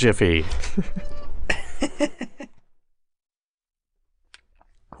astrological jiffy.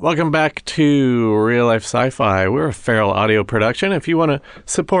 Welcome back to Real Life Sci-Fi. We're a feral audio production. If you want to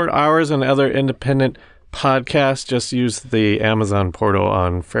support ours and other independent podcasts, just use the Amazon portal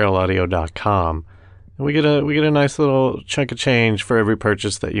on feralaudio.com. And we get a nice little chunk of change for every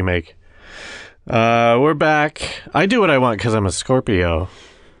purchase that you make. We're back. I do what I want because I'm a Scorpio.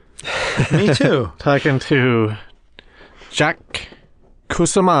 Me too. Talking to Jack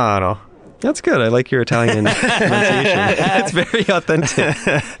Cusumano. That's good. I like your Italian pronunciation. It's very authentic.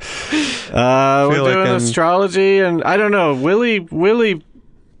 We're doing astrology, and I don't know. Willie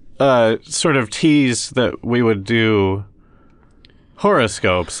sort of teased that we would do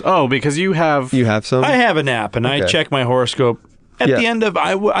horoscopes. Oh, because you have some? I have an app, and I check my horoscope at the end of.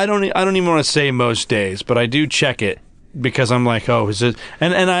 I don't even want to say most days, but I do check it because I'm like, oh, is it?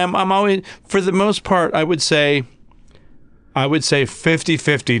 And I'm always, for the most part, I would say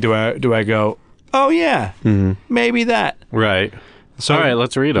 50-50. Do I go, oh yeah, maybe that. Right. So, all right,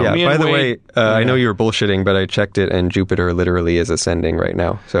 let's read them. Yeah, by the way, I know you were bullshitting, but I checked it, and Jupiter literally is ascending right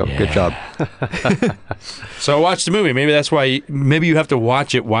now. So good job. So watch the movie. Maybe that's why. Maybe you have to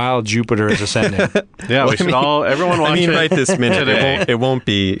watch it while Jupiter is ascending. Yeah, we should everyone watch it. Right this minute. Today. It won't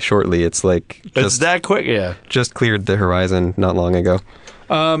be shortly. It's like It's that quick. Yeah. Just cleared the horizon not long ago.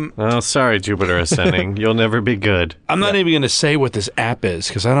 Oh, sorry, Jupiter ascending. You'll never be good. I'm not even going to say what this app is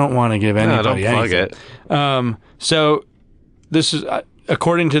because I don't want to give anybody don't plug anything. So this is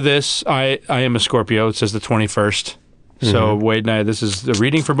according to this. I am a Scorpio. It says the 21st. So Wade and I. This is the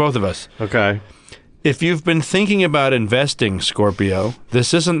reading for both of us. Okay. If you've been thinking about investing, Scorpio,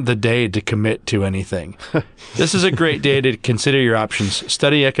 this isn't the day to commit to anything. This is a great day to consider your options,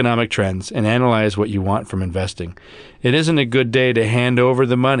 study economic trends, and analyze what you want from investing. It isn't a good day to hand over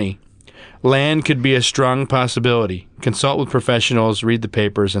the money. Land could be a strong possibility. Consult with professionals, read the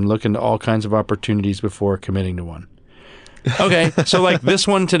papers, and look into all kinds of opportunities before committing to one. Okay, so like this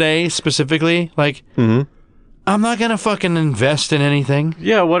one today specifically, like... I'm not going to fucking invest in anything.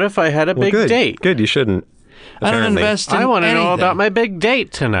 Yeah, what if I had a big date? Good, you shouldn't. I don't invest in I want to anything. know about my big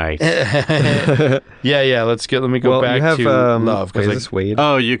date tonight. Yeah, let me go back to love. Wait, is this Wade?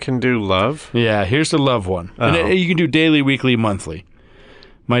 Oh, you can do love? Yeah, here's the love one. Oh. And you can do daily, weekly, monthly.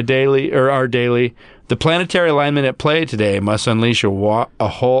 Our daily. The planetary alignment at play today must unleash a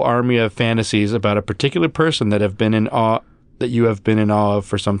whole army of fantasies about a particular person that you have been in awe of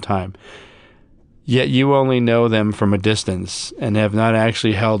for some time. Yet you only know them from a distance and have not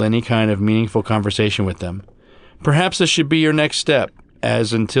actually held any kind of meaningful conversation with them. Perhaps this should be your next step,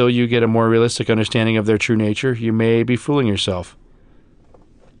 as until you get a more realistic understanding of their true nature, you may be fooling yourself.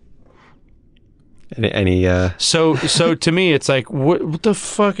 So to me, it's like, what the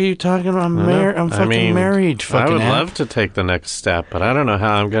fuck are you talking about? I'm fucking married. I would love to take the next step, but I don't know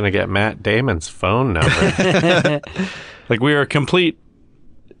how I'm going to get Matt Damon's phone number. Like, we are complete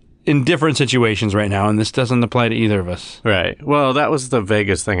in different situations right now, and this doesn't apply to either of us. Right. Well, that was the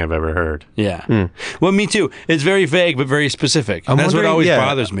vaguest thing I've ever heard. Yeah. Well, me too. It's very vague, but very specific. That's what always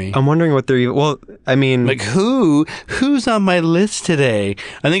bothers me. I'm wondering what they're... Well, I mean... Like, who's on my list today?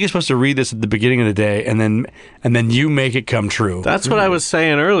 I think you're supposed to read this at the beginning of the day, and then you make it come true. That's what I was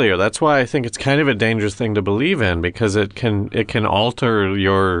saying earlier. That's why I think it's kind of a dangerous thing to believe in, because it can alter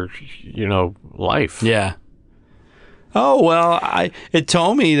your, life. Yeah. Oh, well, it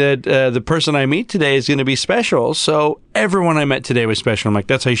told me that the person I meet today is going to be special, so everyone I met today was special. I'm like,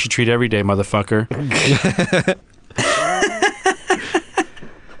 that's how you should treat every day, motherfucker.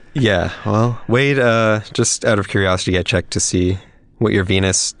 Yeah, well, Wade, just out of curiosity, I checked to see what your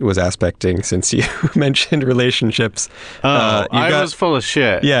Venus was aspecting since you mentioned relationships. I was full of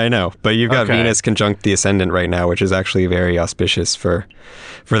shit. Yeah, I know, but you've got Venus conjunct the ascendant right now, which is actually very auspicious for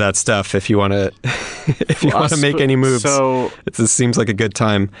that stuff. If you want to make any moves, so it seems like a good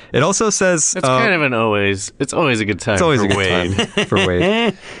time. It also says it's kind of it's always a good time. It's always for a good Wade. time for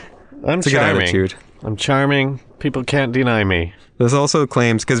Wade. It's a charming. Good attitude. I'm charming. People can't deny me. There's also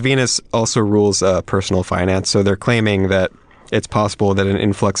claims, because Venus also rules personal finance, so they're claiming that it's possible that an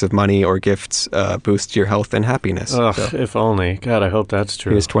influx of money or gifts boosts your health and happiness. Ugh, if only. God, I hope that's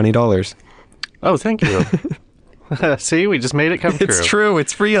true. Here's $20. Oh, thank you. See, we just made it come true. It's true.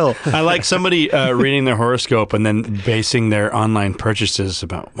 It's real. I like somebody reading their horoscope and then basing their online purchases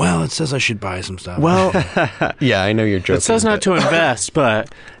about, well, it says I should buy some stuff. Well, yeah, I know you're joking. It says not to invest,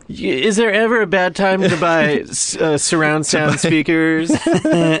 but is there ever a bad time to buy surround sound speakers?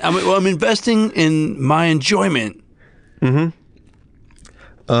 I'm investing in my enjoyment. Mm-hmm.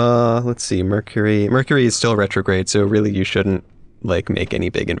 Let's see. Mercury is still retrograde, so really you shouldn't like make any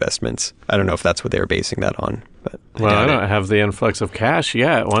big investments. I don't know if that's what they were basing that on, but I don't have the influx of cash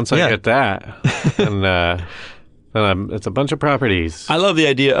yet. Once I get that, and then it's a bunch of properties. I love the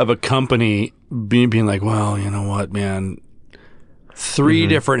idea of a company being like, well, you know what, man, 3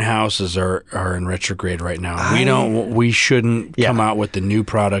 different houses are in retrograde right now. We shouldn't come out with the new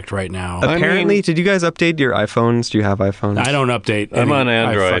product right now. Apparently, did you guys update your iPhones? Do you have iPhones? I don't update. I'm on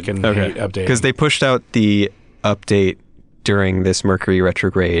Android. I fucking hate updating. Because they pushed out the update during this Mercury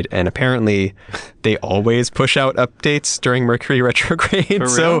retrograde, and apparently they always push out updates during Mercury retrograde.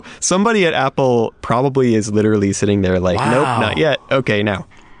 So somebody at Apple probably is literally sitting there like, nope, not yet. Okay, now.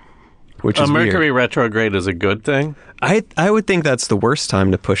 Which is Mercury weird. retrograde is a good thing. I would think that's the worst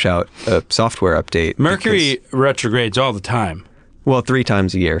time to push out a software update. Mercury retrogrades all the time. Well, 3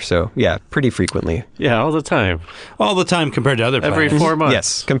 times a year, so yeah, pretty frequently. Yeah, all the time. All the time compared to other planets. Every 4 months.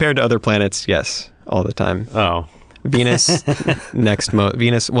 Yes, compared to other planets, yes, all the time. Oh. Venus,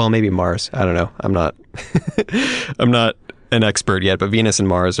 Venus, well, maybe Mars. I don't know. I'm not an expert yet, but Venus and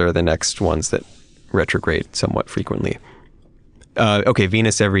Mars are the next ones that retrograde somewhat frequently. Okay,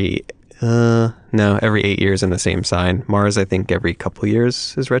 Venus every 8 years in the same sign. Mars, I think, every couple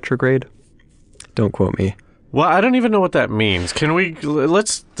years is retrograde. Don't quote me. Well, I don't even know what that means. Can we,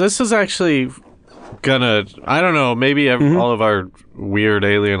 this is actually gonna, I don't know, maybe all of our weird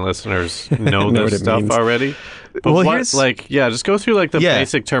alien listeners know this stuff means. Already. But well, just go through like the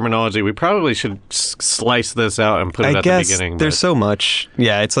basic terminology. We probably should slice this out and put it at the beginning. There's so much.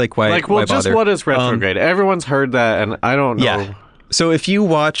 Yeah, it's like why just bother? What is retrograde? Everyone's heard that, and I don't know. Yeah. So if you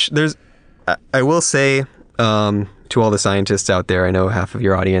watch, I will say to all the scientists out there, I know half of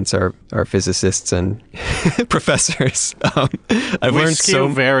your audience are physicists and professors. I've learned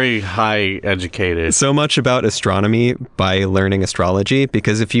very high educated. So much about astronomy by learning astrology,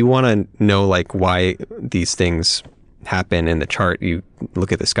 because if you want to know like why these things happen in the chart, you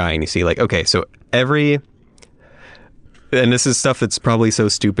look at the sky and you see like, okay, so and this is stuff that's probably so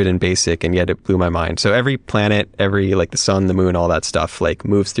stupid and basic, and yet it blew my mind. So every planet, like the sun, the moon, all that stuff, like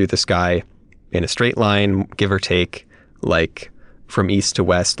moves through the sky in a straight line, give or take, like from east to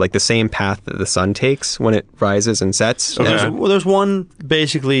west, like the same path that the sun takes when it rises and sets. So there's one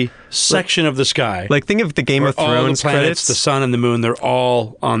basically section of the sky. Like think of the Game of Thrones all the planets, credits. The sun and the moon, they're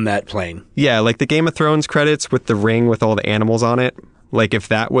all on that plane. Yeah, like the Game of Thrones credits with the ring with all the animals on it. Like if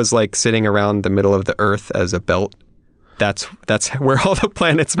that was like sitting around the middle of the Earth as a belt, that's where all the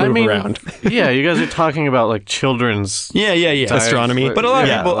planets move around. Yeah, you guys are talking about like children's astronomy, but a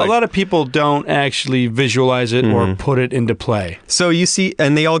lot of people don't actually visualize it or put it into play. So you see,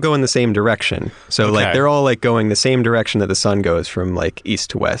 and they all go in the same direction. So like they're all like going the same direction that the sun goes from like east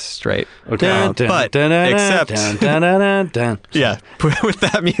to west, right? Okay, except yeah, with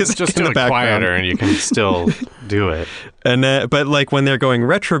that music just in the background, quieter, and you can still do it. And but like when they're going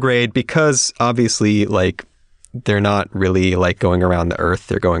retrograde, because obviously like they're not really like going around the Earth,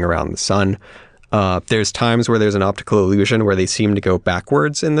 they're going around the sun. There's times where there's an optical illusion where they seem to go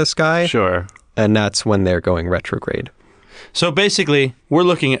backwards in the sky. Sure. And that's when they're going retrograde. So basically, we're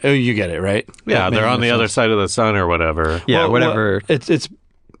looking at, you get it, right? Yeah, they're on the other side of the sun or whatever. Yeah, whatever. It's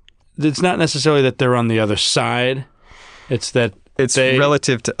not necessarily that they're on the other side. It's that it's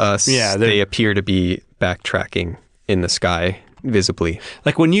relative to us. Yeah, they appear to be backtracking in the sky visibly.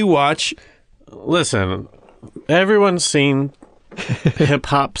 Like when you watch... Listen... Everyone's seen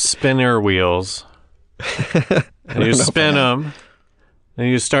hip-hop spinner wheels. And you spin them, and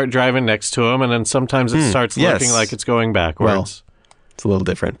you start driving next to them, and then sometimes it starts looking like it's going backwards. Well, it's a little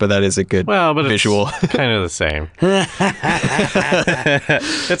different, but that is a good visual. It's kind of the same.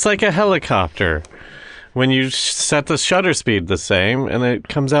 It's like a helicopter. When you set the shutter speed the same, and it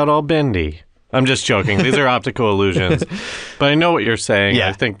comes out all bendy. I'm just joking. These are optical illusions. But I know what you're saying. Yeah.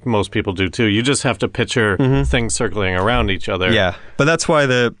 I think most people do too. You just have to picture things circling around each other. Yeah. But that's why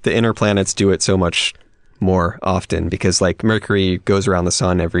the inner planets do it so much more often, because like Mercury goes around the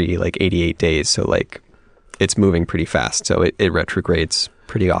sun every like 88 days. So like it's moving pretty fast. So it retrogrades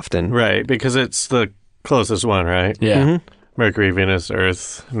pretty often. Right. Because it's the closest one, right? Yeah. Mm-hmm. Mercury, Venus,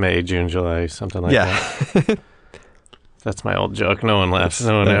 Earth, May, June, July, something like that. That's my old joke. No one laughs.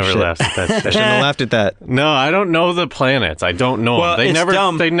 No one ever laughs at that shit. I shouldn't have laughed at that. No, I don't know the planets. I don't know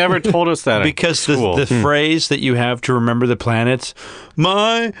them. They never told us that because the phrase that you have to remember the planets,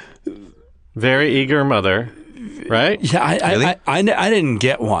 my very eager mother, right? Yeah, really? I didn't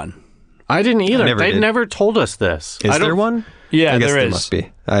get one. I didn't either. They never told us this. Is there one? Yeah, I guess there is. Must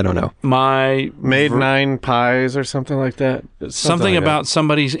be. I don't know. Made 9 pies or something like that. Something about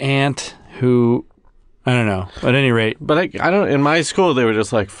somebody's aunt who I don't know. At any rate. But I don't, in my school, they were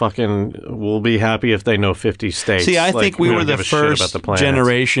just like, fucking, we'll be happy if they know 50 states. See, I Like, think we were don't the give a shit about first the planets.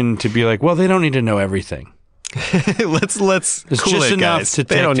 generation to be like, well, they don't need to know everything. let's It's cool just it, enough guys. to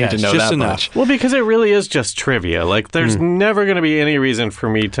They take don't need to tests. know Just that enough. much. Well, because it really is just trivia. Like, there's never going to be any reason for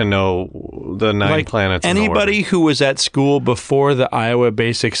me to know the 9 Like planets. in anybody order. who was at school before the Iowa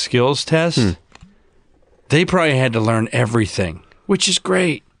Basic Skills Test, they probably had to learn everything, which is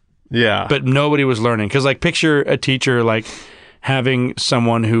great. Yeah. But nobody was learning because, like, picture a teacher like having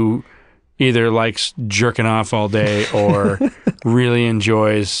someone who either likes jerking off all day or really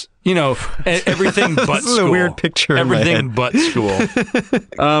enjoys, everything but This is school. a weird picture in my Everything head. but school.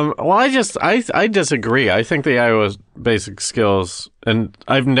 Well, I disagree. I think the Iowa basic skills, and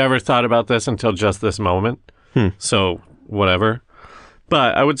I've never thought about this until just this moment. So whatever.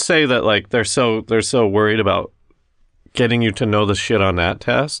 But I would say that like they're so worried about getting you to know the shit on that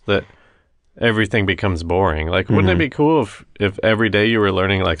test that everything becomes boring. Like, wouldn't it be cool if every day you were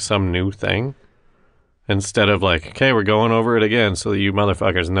learning like some new thing instead of like, okay, we're going over it again so that you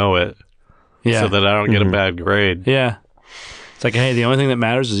motherfuckers know it, Yeah. so that I don't get a bad grade. Yeah. It's like, hey, the only thing that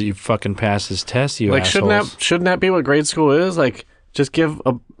matters is that you fucking pass this test, you Like, assholes. shouldn't that be what grade school is? Like, just give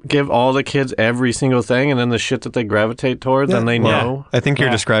all the kids every single thing, and then the shit that they gravitate towards, and they know. I think you're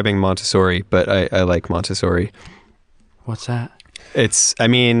Yeah. describing Montessori, but I like Montessori. What's that? It's, I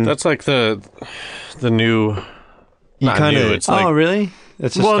mean, That's like the new. you Not kind new. of. It's like, Really?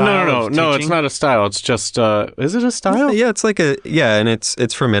 That's a well, style no, of it's teaching? not a style. It's just. Is it a style? Yeah, it's like and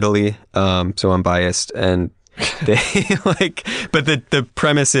it's from Italy, so I'm biased, and they like, but the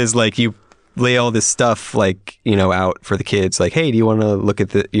premise is like you lay all this stuff like out for the kids, like, hey, do you want to look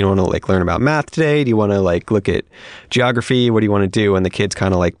at like learn about math today? Do you want to like look at geography? What do you want to do? And the kids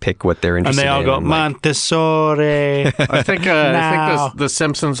kind of like pick what they're And interested they all in. go, and, like, Montessori. I think the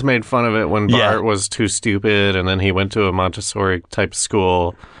Simpsons made fun of it when Yeah. Bart was too stupid, and then he went to a Montessori type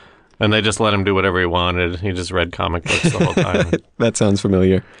school, and they just let him do whatever he wanted. He just read comic books the whole time. that sounds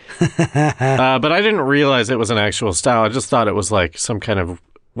familiar. But I didn't realize it was an actual style. I just thought it was like some kind of.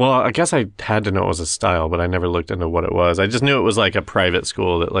 Well, I guess I had to know it was a style, but I never looked into what it was. I just knew it was like a private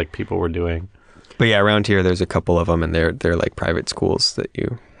school that like people were doing. But yeah, around here there's a couple of them, and they're like private schools that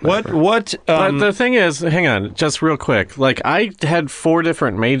you. What? But the thing is, hang on, just real quick. Like, I had 4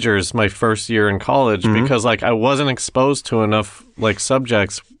 different majors my first year in college because like I wasn't exposed to enough like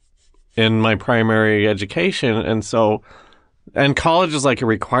subjects in my primary education, and college is like a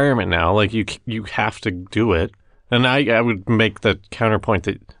requirement now. Like you have to do it. And I would make the counterpoint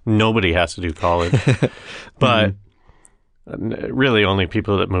that nobody has to do college, but really only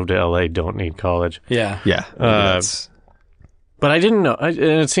people that move to LA don't need college. Yeah. Yeah, that's But I didn't know. And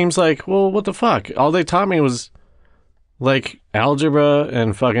it seems like, well, what the fuck? All they taught me was like algebra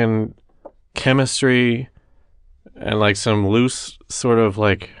and fucking chemistry and like some loose sort of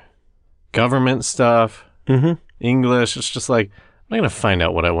like government stuff, English. It's just like, I'm not going to find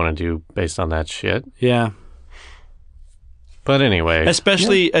out what I want to do based on that shit. Yeah. But anyway.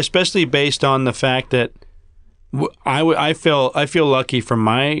 Especially based on the fact that I feel lucky from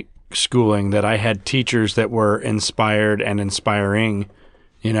my schooling that I had teachers that were inspired and inspiring.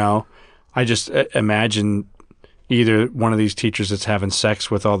 I just imagine either one of these teachers that's having sex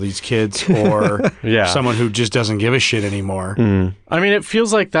with all these kids or Yeah. someone who just doesn't give a shit anymore. I mean, it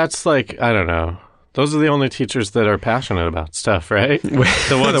feels like that's like, I don't know. Those are the only teachers that are passionate about stuff, right? The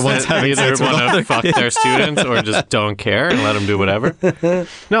ones that having either sex with want to fuck their students or just don't care and let them do whatever.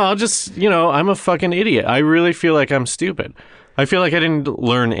 No, I'll just, I'm a fucking idiot. I really feel like I'm stupid. I feel like I didn't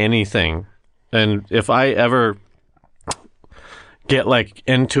learn anything. And if I ever get like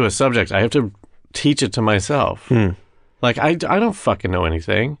into a subject, I have to teach it to myself. Like, I don't fucking know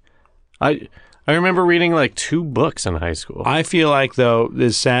anything. I remember reading like 2 books in high school. I feel like, though,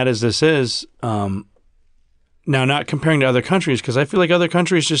 as sad as this is, now not comparing to other countries, because I feel like other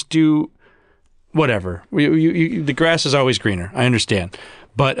countries just do whatever. The grass is always greener. I understand,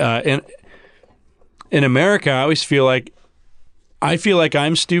 but in America, I always feel like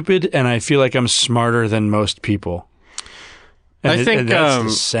I'm stupid, and I feel like I'm smarter than most people. And I think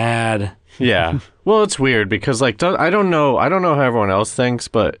that's sad. Yeah. Well, it's weird because like I don't know how everyone else thinks,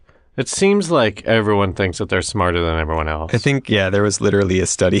 but it seems like everyone thinks that they're smarter than everyone else. I think there was literally a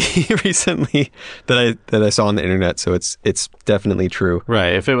study recently that I saw on the internet, so it's definitely true.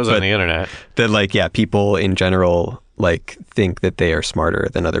 Right, if it was on the internet. That people in general like think that they are smarter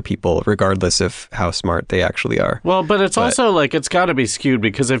than other people regardless of how smart they actually are. Well, but it's also like it's got to be skewed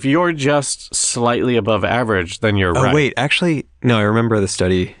because if you're just slightly above average, then you're right. Oh wait, actually no, I remember the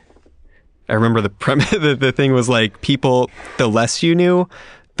study. I remember the premise. The thing was like people, the less you knew,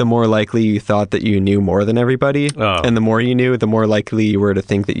 the more likely you thought that you knew more than everybody. Oh. And the more you knew, the more likely you were to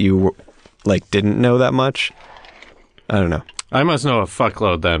think that you like didn't know that much. I don't know. I must know a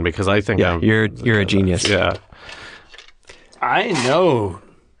fuckload then, because I think Yeah, you're a genius. Yeah. I know.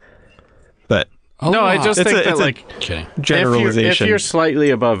 But No, I just think that, it's a like, Okay. generalization. if you're slightly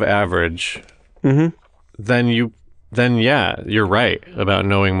above average, then you're right about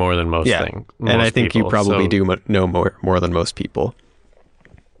knowing more than most things. And I think you probably do know more than most people.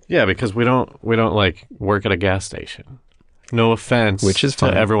 Yeah, because we don't like work at a gas station. No offense, Which is to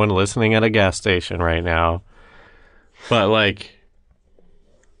fine. everyone listening at a gas station right now, but like,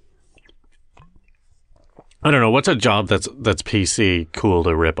 I don't know, what's a job that's PC cool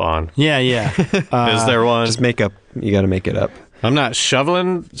to rip on? Yeah, yeah. Is there one? Just make up. You got to make it up. I'm not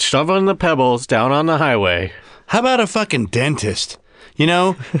shoveling the pebbles down on the highway. How about a fucking dentist? You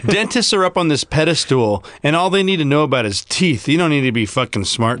know, dentists are up on this pedestal, and all they need to know about is teeth. You don't need to be fucking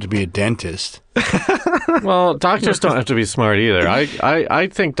smart to be a dentist. Well, doctors don't have to be smart either. I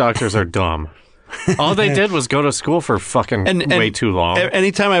think doctors are dumb. All they did was go to school for fucking way too long.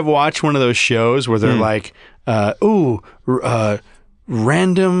 Anytime I've watched one of those shows where they're like,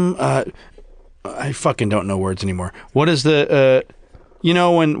 random, I fucking don't know words anymore. What is the,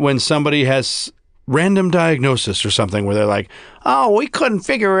 when somebody has random diagnosis or something where they're like, oh, we couldn't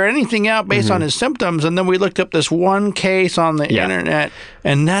figure anything out based on his symptoms, and then we looked up this one case on the internet,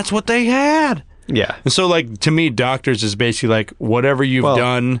 and that's what they had. Yeah. And so, like, to me, doctors is basically like whatever you've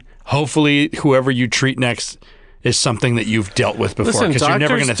done, hopefully whoever you treat next is something that you've dealt with before, because you're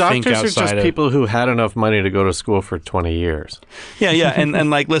never going to think outside doctors are just people who had enough money to go to school for 20 years. Yeah, yeah. And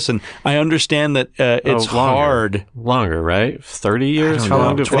like, listen, I understand that it's hard. Longer, right? 30 years? How know.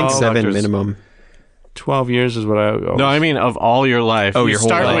 long do I think 7 doctors- minimum. 12 years is what I... No, I mean of all your life. Oh, you your whole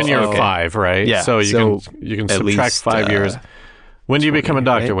start life. when you're Okay. 5, right? Yeah. So you can at subtract least, 5 years. When do you become a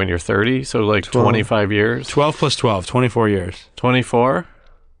doctor? right? When you're 30? So like 25 years? 12 plus 12, 24 years. 24?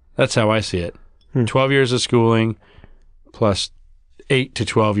 That's how I see it. 12 years of schooling plus 8 to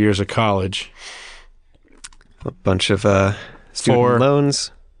 12 years of college. A bunch of student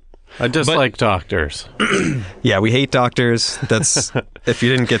loans. I dislike doctors. Yeah, we hate doctors. That's if you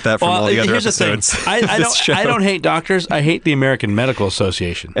didn't get that from all the other here's episodes. the thing. I don't hate doctors. I hate the American Medical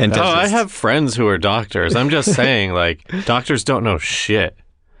Association. And Oh, I dentists. have friends who are doctors. I'm just saying, like, doctors don't know shit.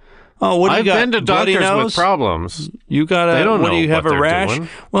 Oh, what do you I've got? been to Bloody doctors nose? with problems. You got They a... don't What do know you have, what a they're rash? doing.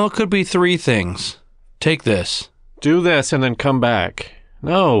 Well, it could be 3 things. Take this. Do this and then come back.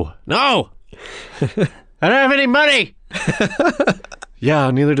 No. I don't have any money.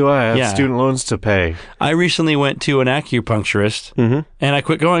 Yeah, neither do I. I have student loans to pay. I recently went to an acupuncturist, and I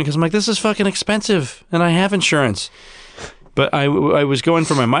quit going because I'm like, this is fucking expensive, and I have insurance. But I was going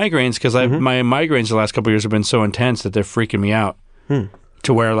for my migraines because my migraines the last couple of years have been so intense that they're freaking me out.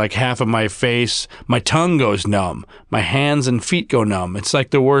 To where like half of my face, my tongue goes numb, my hands and feet go numb. It's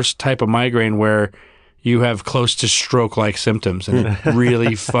like the worst type of migraine where you have close to stroke-like symptoms, and it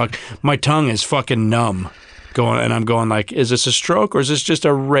really my tongue is fucking numb. And I'm going like, is this a stroke or is this just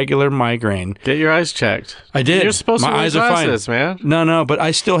a regular migraine? Get your eyes checked. I did. You're supposed My to wear eyes are fine. glasses, man. No, but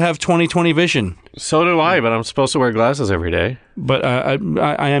I still have 20/20 vision. So do I, but I'm supposed to wear glasses every day. But I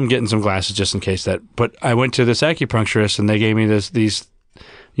am getting some glasses just in case that. But I went to this acupuncturist and they gave me these,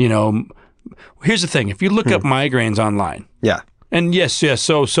 here's the thing. If you look up migraines online, Yeah. and yes,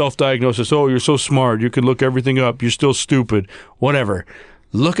 so self-diagnosis, oh, you're so smart, you can look everything up, you're still stupid, whatever.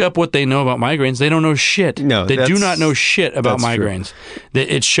 Look up what they know about migraines. They don't know shit. No, they do that's- not know shit about that's true. migraines.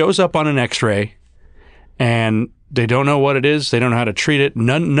 It shows up on an X-ray, and they don't know what it is. They don't know how to treat it.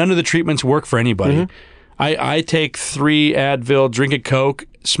 None of the treatments work for anybody. I take 3 Advil, drink a Coke,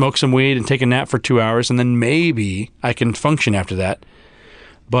 smoke some weed, and take a nap for 2 hours, and then maybe I can function after that.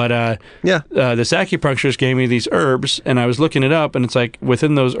 But this acupuncturist gave me these herbs, and I was looking it up, and it's like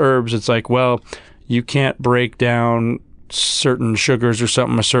within those herbs, it's like, well, you can't break down certain sugars or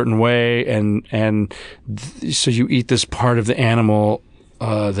something a certain way, so you eat this part of the animal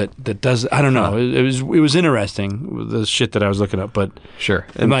that does. I don't know. It was interesting, the shit that I was looking up, but Sure.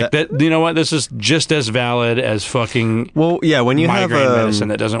 I'm like that. You know what? This is just as valid as fucking Well, yeah, when you have migraine medicine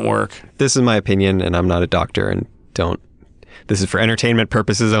that doesn't work. this is my opinion, and I'm not a doctor, and this is for entertainment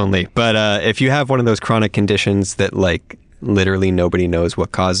purposes only. But if you have one of those chronic conditions that like literally nobody knows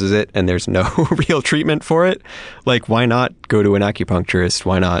what causes it, and there's no real treatment for it, like why not go to an acupuncturist?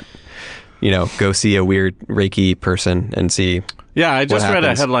 Why not, go see a weird Reiki person and see? Yeah, I just read a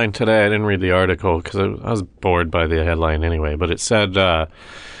happens? headline today. I didn't read the article because I was bored by the headline anyway. But it said a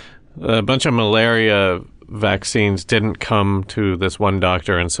bunch of malaria vaccines didn't come to this one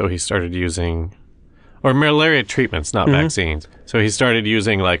doctor, and so he started using or malaria treatments, not vaccines. So he started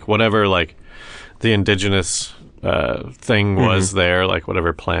using like whatever like the indigenous thing was there, like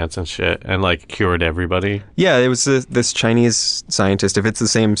whatever plants and shit, and like cured everybody. Yeah, it was this Chinese scientist, if it's the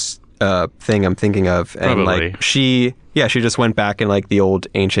same thing I'm thinking of. And Probably. like she just went back in like the old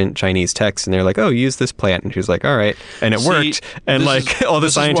ancient Chinese texts, and they're like, oh, use this plant. And she was like, all right. And it worked. And like all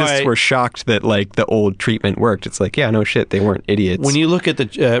the scientists were shocked that like the old treatment worked. It's like, yeah, no shit, they weren't idiots. When you look at the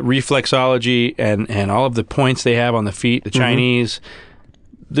reflexology and all of the points they have on the feet, the Chinese,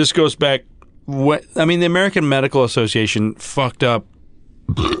 this goes back. I mean, the American Medical Association fucked up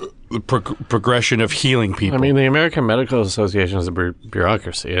the progression of healing people. I mean, the American Medical Association is a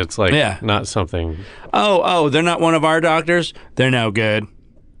bureaucracy. It's like not something. Oh, they're not one of our doctors. They're no good.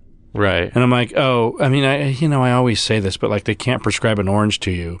 Right. And I'm like, I mean, I always say this, but like they can't prescribe an orange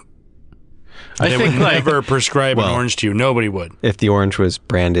to you. They would never prescribe an orange to you. Nobody would. If the orange was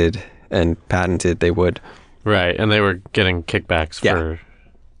branded and patented, they would. Right, and they were getting kickbacks for.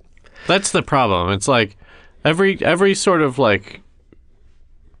 That's the problem. It's like every sort of like.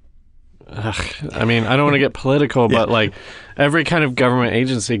 I mean, I don't want to get political, but like every kind of government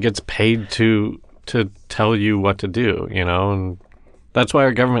agency gets paid to tell you what to do, and that's why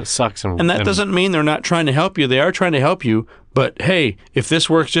our government sucks. And that doesn't mean they're not trying to help you. They are trying to help you, but hey, if this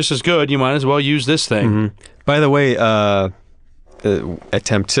works just as good, you might as well use this thing. By the way,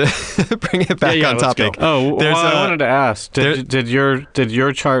 attempt to bring it back on topic. Oh, I wanted to ask: did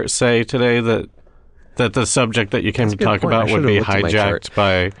your chart say today that the subject that you came to talk about would be hijacked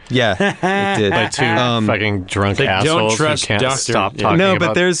by it did by two fucking drunk assholes who can't stop talking no,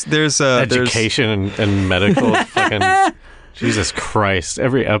 about but there's education and medical fucking Jesus Christ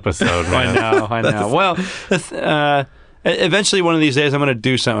every episode, man. I know. Well, eventually one of these days I'm going to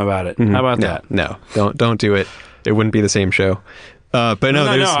do something about it. How about that? No, don't do it. It wouldn't be the same show. But no,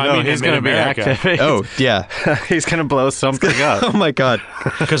 I mean, he's going to be active. Oh, yeah. He's going to blow something up. Oh, my God.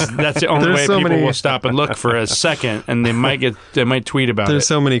 Because that's the only way people will stop and look for a second, and they might tweet about it. There's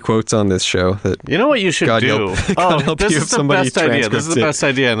so many quotes on this show that you know what you should do. This is the best idea. This is the best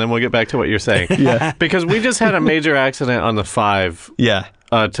idea, and then we'll get back to what you're saying. Yeah, because we just had a major accident on the 5. Yeah.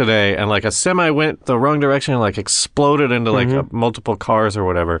 Today, and like a semi went the wrong direction and like exploded into like multiple cars or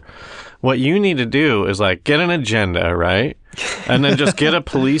whatever. What you need to do is like get an agenda, right? And then just get a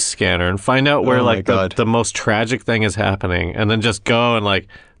police scanner and find out where like the most tragic thing is happening, and then just go and like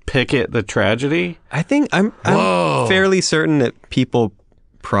picket the tragedy. I think I'm fairly certain that people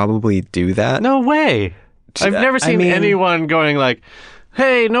probably do that. No way. I've never seen anyone going like,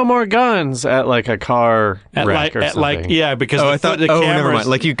 hey, no more guns at like a car wreck or something. Because I thought the cameras, never mind.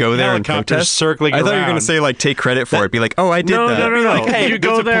 Like you go there and protest, circling I thought around. you were going to say like take credit for it. Be like, oh, I did that. No. Like, hey, you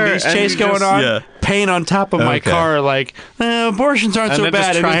go there, police chase going on. Paint on top of my car, like abortions aren't so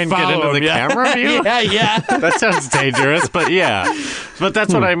bad. Just try and get into the camera view. Yeah. That sounds dangerous, but but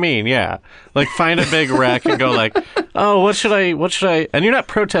that's what I mean. Yeah, like find a big wreck and go like, oh, what should I? And you're not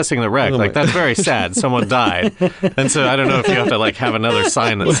protesting the wreck. Like that's very sad. Someone died, and so I don't know if you have to like have another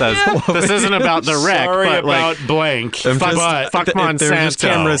sign that says this isn't about the wreck. Sorry but about like, blank. Fuck Monsanto. There's just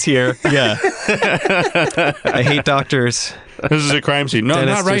cameras here. Yeah. I hate doctors. This is a crime scene. No,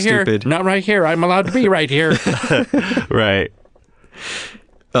 Dentists not right here. Stupid. Not right here. I'm allowed to be right here. Right.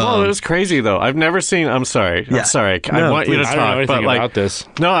 Well, it was crazy though. I've never seen. I'm sorry. Yeah. I'm sorry. No, I want you to I talk, don't know anything but like about this.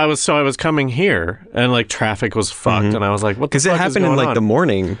 No, I was coming here and like traffic was fucked, and I was like, what? Because it happened in like the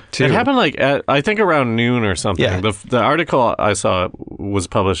morning too. It happened like at, I think around noon or something. Yeah. The article I saw was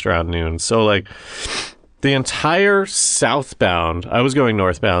published around noon. So like the entire southbound. I was going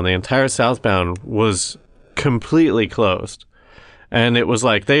northbound. The entire southbound was completely closed. And it was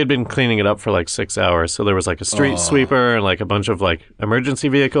like they had been cleaning it up for like 6 hours. So there was like a street sweeper and like a bunch of like emergency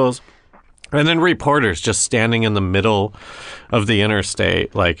vehicles. And then reporters just standing in the middle of the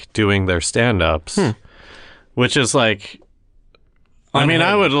interstate, like doing their stand-ups, which is like, I mean,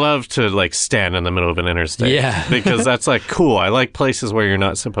 I would love to like stand in the middle of an interstate. Yeah. Because that's like cool. I like places where you're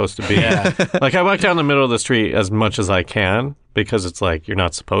not supposed to be. Yeah. Like I walk down the middle of the street as much as I can because it's like you're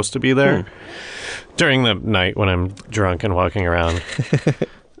not supposed to be there during the night when I'm drunk and walking around.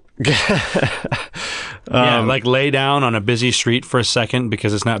 Like lay down on a busy street for a second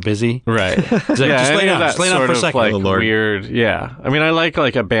because it's not busy. Right. Like, just lay down. Just lay down for a second. Like weird. Yeah. I mean, I like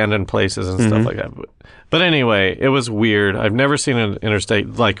abandoned places and stuff like that. But anyway, it was weird. I've never seen an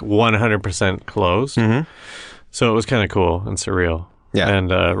interstate like 100% closed. So it was kind of cool and surreal. Yeah.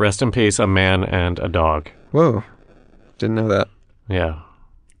 And rest in peace, a man and a dog. Whoa. Didn't know that. Yeah.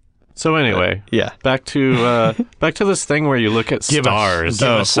 So anyway, yeah. Back to this thing where you look at stars. Give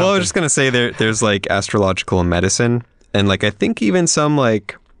us well, I was just gonna say there's like astrological medicine, and like I think even some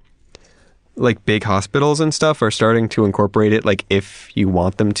like like big hospitals and stuff are starting to incorporate it. Like if you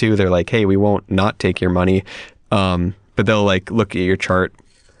want them to, they're like, hey, we won't not take your money. But they'll like look at your chart,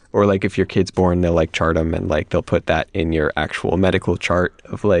 or like if your kid's born, they'll like chart them and like they'll put that in your actual medical chart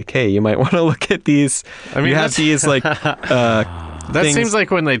of like, hey, you might want to look at these. I mean, you have these like that seems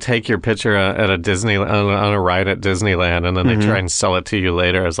like when they take your picture at a Disney on a ride at Disneyland, and then they try and sell it to you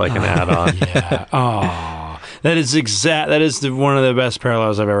later as like an add-on. Yeah. Oh, that is one of the best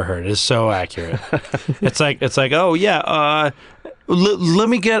parallels I've ever heard. It's so accurate. It's like, oh yeah,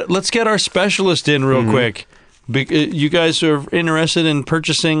 let's get our specialist in real quick. You guys are interested in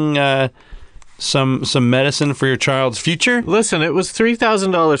purchasing some medicine for your child's future? Listen, it was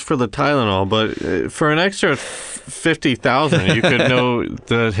 $3,000 for the Tylenol, but for an extra $50,000, you could know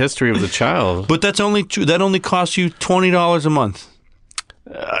the history of the child. But that only costs you $20 a month.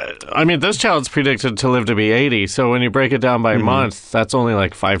 I mean, this child's predicted to live to be 80, so when you break it down by month, that's only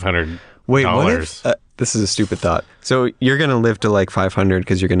like $500. Wait, what if, this is a stupid thought. So you're going to live to like 500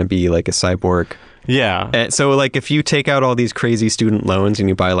 because you're going to be like a cyborg. Yeah. And so like if you take out all these crazy student loans and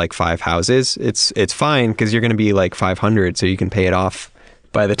you buy like 5 houses, it's fine because you're going to be like 500, so you can pay it off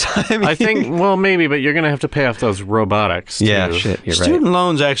by the time. I think, well, maybe, but you're going to have to pay off those robotics too. Yeah, shit, you're right. Student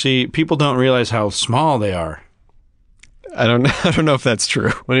loans, actually, people don't realize how small they are. I don't know if that's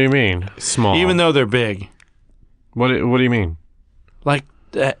true. What do you mean? Small. Even though they're big. What do you mean? Like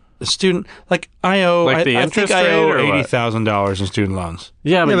student, like I owe, like the I interest think I owe rate or what? $80,000 in student loans.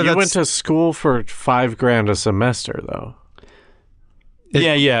 Yeah, but you that's- went to school for $5,000 a semester, though.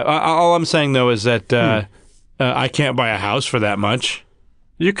 Yeah. All I'm saying though is that I can't buy a house for that much.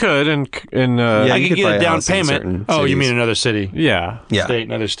 You could, Yeah, I you could could get buy a a down house in payment. certain Oh, you cities. mean another city? Yeah. Yeah.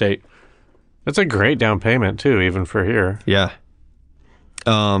 Another state. That's a great down payment, too, even for here. Yeah.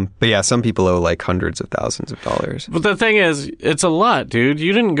 But yeah, some people owe like hundreds of thousands of dollars. But the thing is, it's a lot, dude.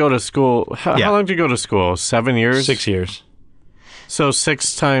 You didn't go to school. How long did you go to school? 7 years? 6 years. So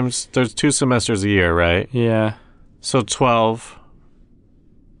 6 times, there's 2 semesters a year, right? Yeah. So 12.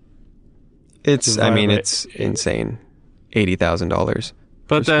 It's insane. $80,000.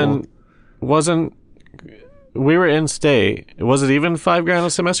 But then, we were in state. Was it even $5,000 a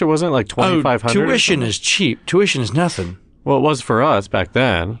semester? Wasn't it like $2,500? Tuition is cheap. Tuition is nothing. Well, it was for us back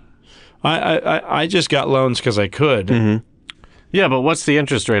then. I just got loans because I could. Mm-hmm. Yeah, but what's the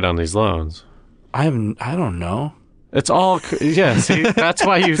interest rate on these loans? I don't know. It's all see, that's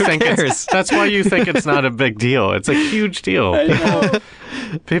why you think cares? that's why you think it's not a big deal. It's a huge deal.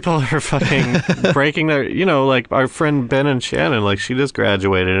 People are fucking breaking their, like our friend Ben and Shannon, like she just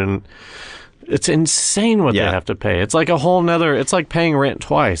graduated and it's insane what they have to pay. It's like a whole nother, it's like paying rent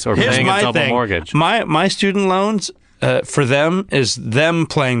twice or paying a double mortgage. My student loans for them is them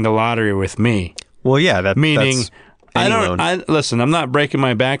playing the lottery with me. Well, yeah, meaning that's any loan. listen, I'm not breaking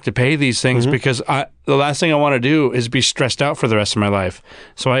my back to pay these things because the last thing I want to do is be stressed out for the rest of my life.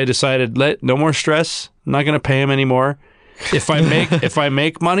 So I decided, no more stress. I'm not going to pay them anymore. If I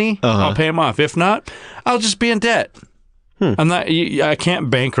make money, I'll pay them off. If not, I'll just be in debt. I'm not. I can't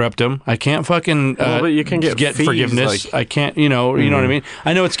bankrupt them. I can't fucking. But you can get fees, forgiveness. like- I can't. You know what I mean.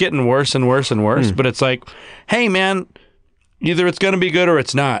 I know it's getting worse and worse and worse. But it's like, hey man, either it's going to be good or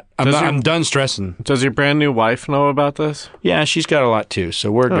it's not. I'm done stressing. Does your brand new wife know about this? Yeah, she's got a lot too,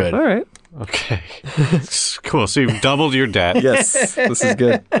 so we're good. All right. Okay. Cool. So you've doubled your debt. Yes, this is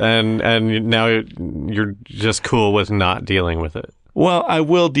good. And now you're just cool with not dealing with it. Well, I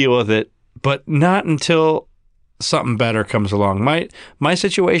will deal with it, but not until something better comes along. My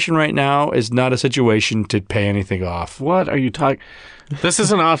situation right now is not a situation to pay anything off. What are you talking? This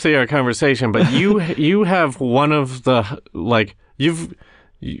is an off-the-air conversation, but you have one of the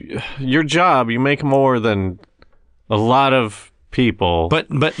your job. You make more than a lot of people,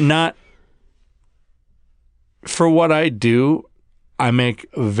 But not for what I do. I make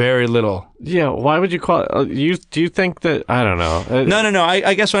very little. yeah. Why would you call it? Do you think that I don't know? No.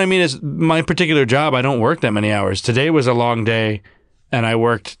 I guess what I mean is my particular job. I don't work that many hours. Today was a long day, and I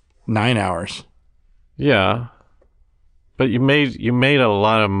worked 9 hours. Yeah, but you made a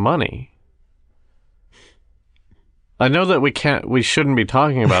lot of money. I know that we shouldn't be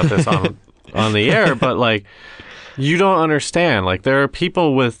talking about this on the air, but like you don't understand. Like there are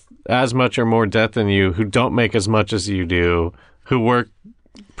people with as much or more debt than you who don't make as much as you do, who work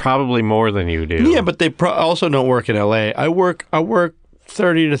probably more than you do. Yeah, but they also don't work in LA. I work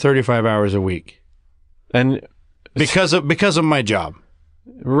 30 to 35 hours a week. And Because of my job.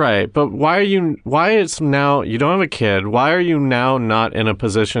 right, but why it's now you don't have a kid, why are you now not in a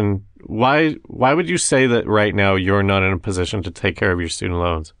position, why would you say that right now you're not in a position to take care of your student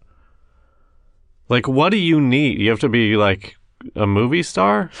loans? Like what do you need? You have to be like a movie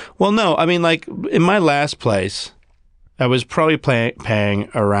star? Well, no. I mean, like, in my last place, I was probably paying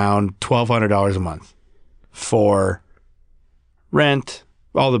around $1,200 a month for rent,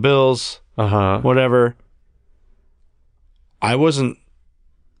 all the bills, whatever. I wasn't...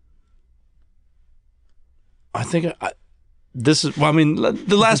 This is... Well, I mean,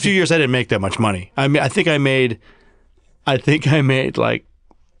 the last few years I didn't make that much money. I mean, I think I made like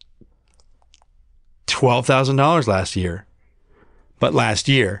 $12,000 last year. But last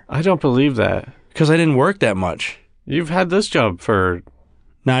year. I don't believe that. Because I didn't work that much. You've had this job for...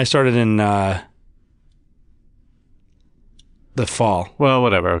 No, I started in the fall. Well,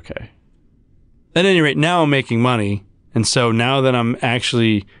 whatever, okay. At any rate, now I'm making money. And so now that I'm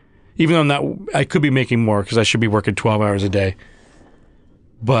actually... Even though I'm not... I could be making more because I should be working 12 hours a day.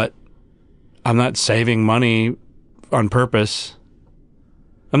 But I'm not saving money on purpose.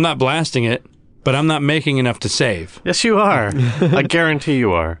 I'm not blasting it, but I'm not making enough to save. Yes, you are. I guarantee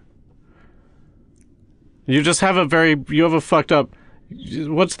you are. You just have you have a fucked up...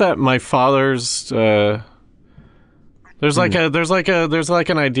 What's that? My father's... There's like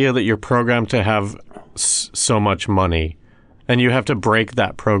an idea that you're programmed to have so much money, and you have to break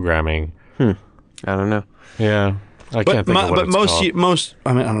that programming. I don't know. Yeah, I can't think of what it's called. Most,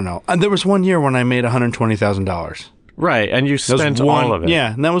 I mean, I don't know. There was one year when I made $120,000. Right, and you spent all of it.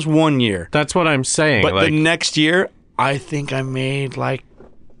 Yeah, and that was 1 year. That's what I'm saying. But the next year, I think I made like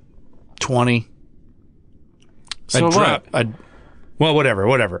 20. So what? Well,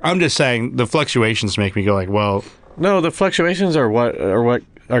 whatever. I'm just saying the fluctuations make me go like, well... No, the fluctuations are what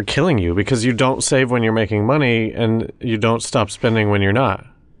are killing you because you don't save when you're making money and you don't stop spending when you're not.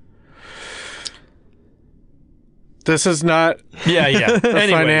 This is not a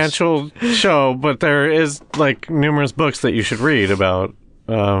financial show, but there is like numerous books that you should read about.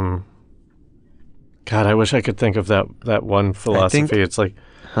 God, I wish I could think of that one philosophy. It's like,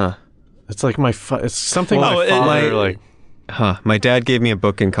 it's like it's something my father like. My dad gave me a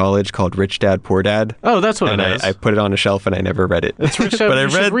book in college called Rich Dad, Poor Dad. Oh, that's what it is. I put it on a shelf and I never read it. It's Rich Dad, but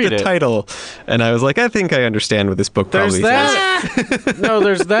I read the title and I was like, I think I understand what this book probably says. No,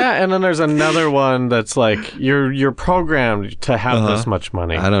 there's that, and then there's another one that's like you're programmed to have this much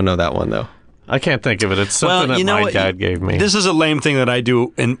money. I don't know that one though. I can't think of it. It's something that my dad gave me. This is a lame thing that I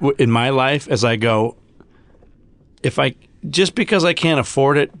do in my life as I go. Just because I can't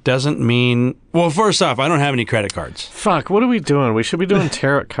afford it doesn't mean... Well, first off, I don't have any credit cards. Fuck, what are we doing? We should be doing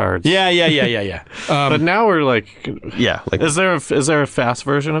tarot cards. Yeah. But now we're like... Yeah. Like, is there a fast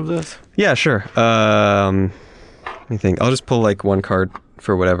version of this? Yeah, sure. Let me think. I'll just pull like one card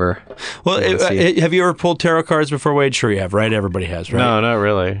for whatever. Well, have you ever pulled tarot cards before, Wade? Sure you have, right? Everybody has, right? No, not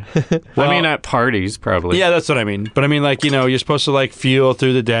really. Well, I mean, at parties, probably. Yeah, that's what I mean. But I mean, like, you're supposed to like feel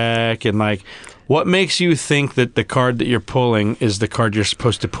through the deck and like... What makes you think that the card that you're pulling is the card you're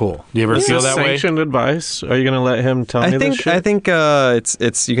supposed to pull? Do you ever feel that way? Sanctioned advice? Are you going to let him tell me this shit? I think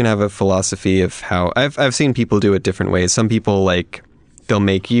it's you can have a philosophy of how I've seen people do it different ways. Some people like they'll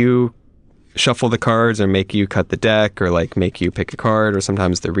make you shuffle the cards or make you cut the deck or like make you pick a card, or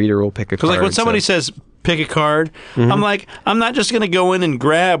sometimes the reader will pick a card. Because like when somebody says pick a card, I'm like, I'm not just going to go in and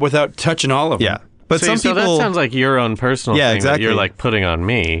grab without touching all of them. Yeah, but some people that sounds like your own personal thing exactly. that you're like putting on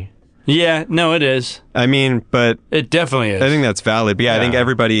me. Yeah, no, it is. I mean, but... It definitely is. I think that's valid. But yeah, I think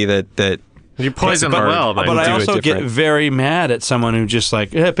everybody that you poison the well. But I also get very mad at someone who just like,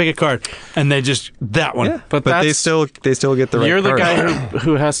 pick a card. And they just, that one. Yeah, but they still get the right You're the card. guy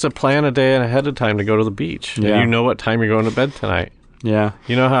who has to plan a day ahead of time to go to the beach. Yeah. And you know what time you're going to bed tonight. Yeah.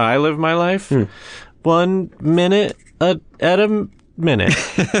 You know how I live my life? 1 minute at a minute.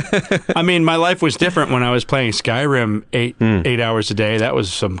 I mean, my life was different when I was playing Skyrim 8 hours a day. That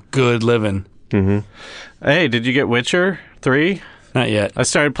was some good living. Mm-hmm. Hey, did you get Witcher 3? Not yet. I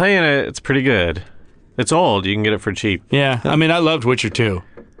started playing it. It's pretty good. It's old. You can get it for cheap. Yeah, I mean, I loved Witcher 2.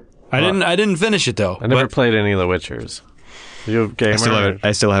 I didn't finish it though. I never played any of the Witchers. You a gamer?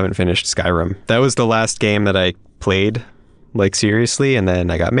 I still haven't finished Skyrim. That was the last game that I played, like seriously, and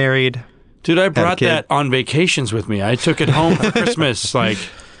then I got married. Dude, I brought that on vacations with me. I took it home for Christmas. Like,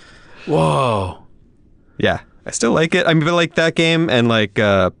 whoa. Yeah, I still like it. I mean, but like that game and like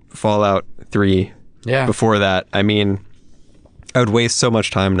Fallout 3 before that, I mean, I would waste so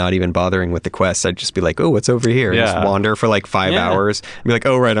much time not even bothering with the quests. I'd just be like, oh, what's over here? And just wander for like 5 hours. And be like,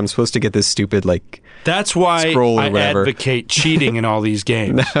 oh, right, I'm supposed to get this stupid like That's why I advocate cheating in all these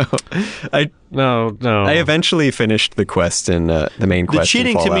games. No. I eventually finished the quest in the main quest. The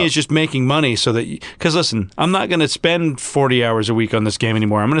cheating to me is just making money so that... Because listen, I'm not going to spend 40 hours a week on this game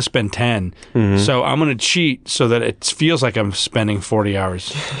anymore. I'm going to spend 10. Mm-hmm. So I'm going to cheat so that it feels like I'm spending 40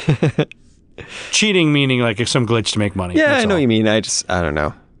 hours. Cheating meaning like some glitch to make money. Yeah, That's I know all. what you mean. I don't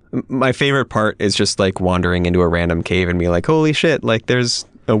know. My favorite part is just like wandering into a random cave and being like, holy shit, like there's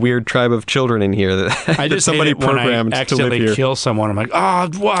a weird tribe of children in here that, I that just somebody hate it when programmed I to live accidentally here. kill someone. I'm like, oh,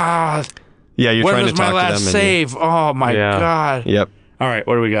 wow. Yeah, you're When trying was to talk my to last them. save? Oh my Yeah. god. Yep. All right,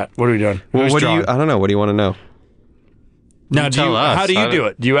 what do we got? What are we doing? Well, Who's what do drawing? you? I don't know. What do you want to know? Now, tell us. how do you do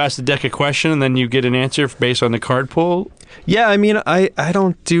it? Do you ask the deck a question and then you get an answer based on the card pool? Yeah, I mean, I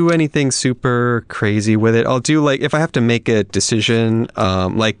don't do anything super crazy with it. I'll do like if I have to make a decision,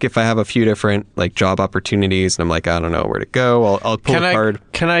 like if I have a few different like job opportunities and I'm like, I don't know where to go, I'll pull a card.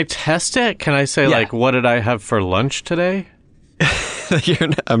 Can I test it? Can I say like, what did I have for lunch today?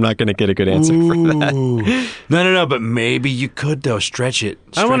 I'm not going to get a good answer for that. No. But maybe you could though. Stretch it.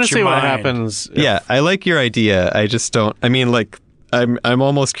 I want to Stretch see your what mind. happens. Yeah, I like your idea. I just don't. I mean, like, I'm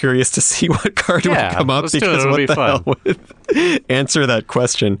almost curious to see what card would Yeah, come up let's do it. because It'll what be the fun. hell would answer that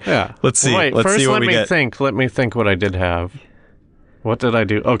question? Yeah. Let's see. Wait, Let's first see what let we me get. think. Let me think what I did have. What did I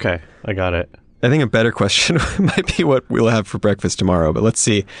do? Okay, I got it. I think a better question might be what we'll have for breakfast tomorrow. But let's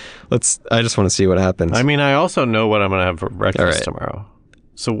see. I just want to see what happens. I mean, I also know what I'm going to have for breakfast All right. tomorrow.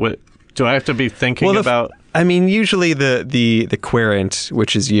 So what do I have to be thinking Well, about? I mean, usually the querent,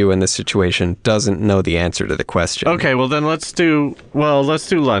 which is you in this situation, doesn't know the answer to the question. Okay, well then let's do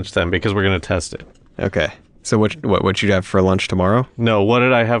lunch then because we're going to test it. Okay. So what you have for lunch tomorrow? No, what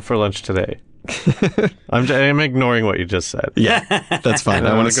did I have for lunch today? I'm ignoring what you just said. Yeah, that's fine. I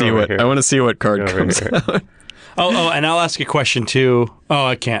I want wanna to see go over what here. I want to see what card Go over comes here. out. Oh, and I'll ask a question too. Oh,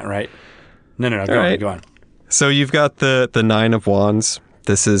 I can't. Right? No. Go All on. right. Go on. So you've got the 9 of Wands.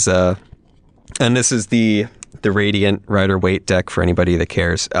 This is the Radiant Rider-Waite deck for anybody that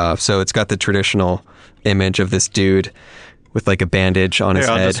cares. So it's got the traditional image of this dude with like a bandage on his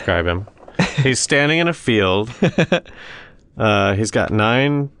Here, I'll head. describe him. He's standing in a field. He's got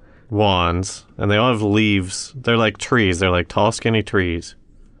 9 wands, and they all have leaves. They're like trees. They're like tall, skinny trees.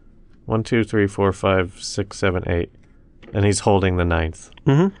 1, 2, 3, 4, 5, 6, 7, 8. And he's holding the 9th.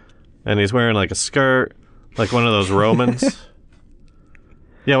 Mm-hmm. And he's wearing like a skirt, like one of those Romans.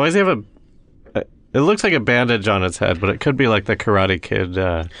 Yeah, why does he have a... It looks like a bandage on his head, but it could be like the Karate Kid.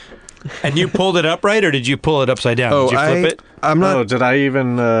 And you pulled it upright, or did you pull it upside down? Oh, did you flip it? I'm not. Oh, did I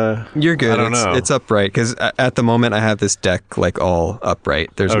even... You're good. I don't know. It's upright because at the moment I have this deck like all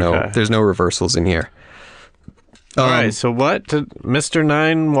upright. There's Okay. no reversals in here. All right, so what did... Mr.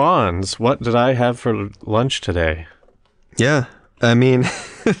 9 Wands, what did I have for lunch today? Yeah, I mean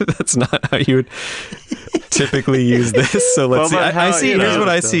that's not how you would typically use this. So let's Well, see. but how- I see. you Here's know, what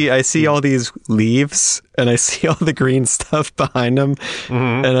I so- see. I see all these leaves, and I see all the green stuff behind them,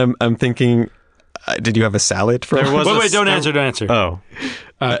 Mm-hmm. and I'm thinking, did you have a salad for? There was a Wait, don't there- answer. Don't answer. Oh.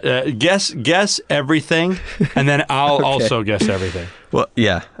 Guess everything, and then I'll also guess everything. Well,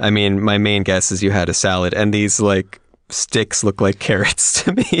 yeah. I mean, my main guess is you had a salad, and these like sticks look like carrots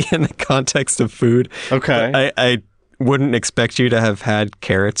to me in the context of food. Okay. I wouldn't expect you to have had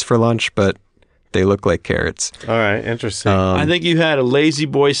carrots for lunch, but they look like carrots. All right, interesting. I think you had a lazy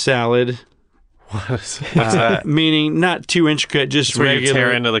boy salad, What's that? meaning not too intricate, just Where you tear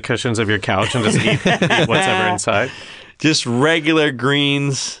regular, into the cushions of your couch and just eat whatever inside? just regular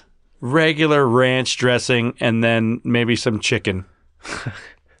greens, regular ranch dressing, and then maybe some chicken.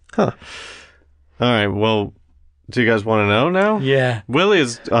 All right, well, do you guys want to know now? Yeah. Willie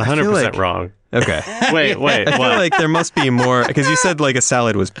is 100% like- wrong. Okay. Wait, I feel what? like there must be more because you said like a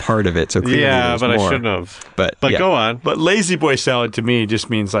salad was part of it, so clearly Yeah, there's but more. I shouldn't have. But But yeah. go on. But lazy boy salad to me just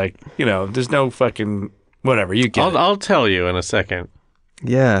means like, there's no fucking whatever. You get it. I'll tell you in a second.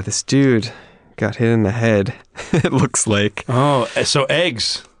 Yeah, this dude got hit in the head. It looks like. Oh, so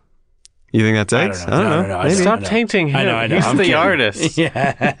eggs. You think that's eggs? know. No, I Maybe. don't. Stop tainting him. I know. He's I'm the kidding. artist.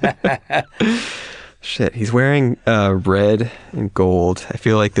 Yeah. Shit, he's wearing red and gold. I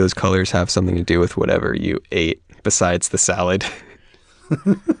feel like those colors have something to do with whatever you ate besides the salad.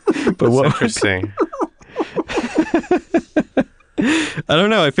 But what? Interesting. I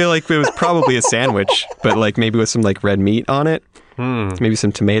don't know. I feel like it was probably a sandwich, but like maybe with some like red meat on it. Maybe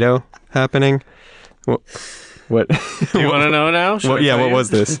some tomato happening. What? Do you want to know now? Should I Yeah. tell What you? was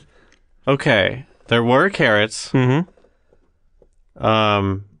this? Okay, there were carrots. Mm-hmm.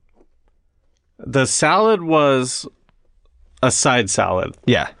 The salad was a side salad.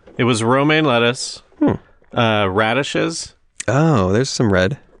 Yeah. It was romaine lettuce, radishes, Oh, there's some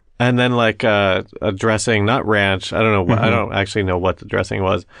red. and then like a dressing, not ranch. I don't know. I don't actually know what the dressing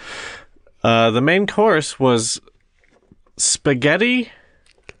was. The main course was spaghetti.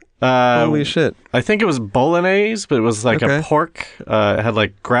 Holy shit. I think it was bolognese, but it was like Okay. a pork. It had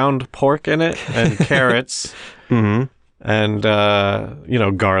like ground pork in it and carrots. and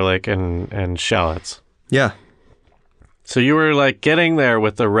garlic and shallots. Yeah. So you were like getting there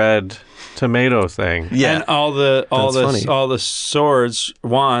with the red tomato thing. Yeah. And all the swords,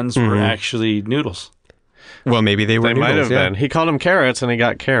 wands were Mm-hmm. actually noodles. Well, maybe they were They noodles, might have yeah. been. He called them carrots, and he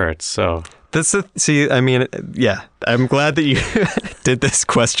got carrots. So I'm glad that you did this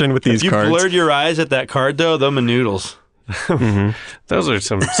question with these If you cards. blurred your eyes at that card, though, them are noodles. those are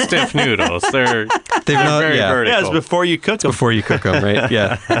some stiff noodles. They're not- very yeah. vertical. Yeah, it's before you cook them. Before you cook them, right?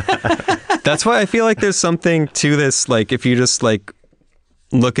 Yeah. That's why I feel like there's something to this. Like, if you just like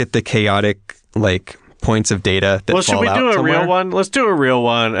look at the chaotic like points of data that Well, should fall we out do a somewhere. real one? Let's do a real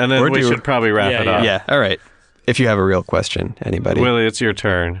one, and then Or we do- should probably wrap Yeah, it yeah. up. Yeah. All right. If you have a real question, anybody. Willie, it's your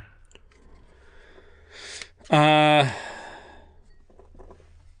turn. Am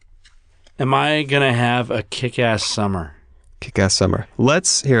I gonna have a kick-ass summer? Kick-ass summer.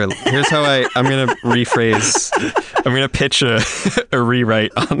 Here's how I'm going to rephrase. I'm going to pitch a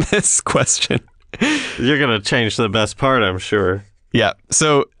rewrite on this question. You're gonna change the best part, I'm sure. Yeah.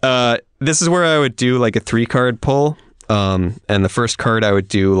 So this is where I would do like a 3-card pull. And the first card I would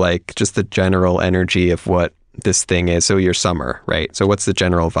do like just the general energy of what this thing is. So your summer, right? So what's the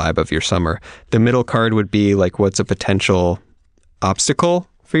general vibe of your summer? The middle card would be like what's a potential obstacle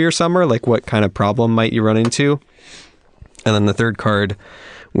for your summer? Like what kind of problem might you run into? And then the third card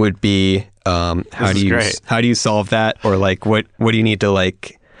would be how do you solve that? Or like what do you need to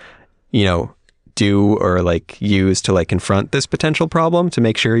like, do or like use to like confront this potential problem to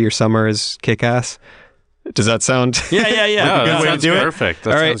make sure your summer is kick-ass? Does that sound Yeah. No, good that way to sounds do it? perfect.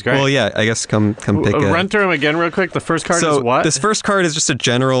 That all right. sounds great. Well, yeah, I guess come pick Run through them again real quick. The first card is what? This first card is just a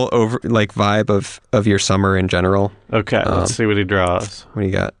general vibe of your summer in general. Okay, let's see what he draws. What do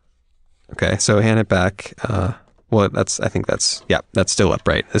you got? Okay, so hand it back. That's still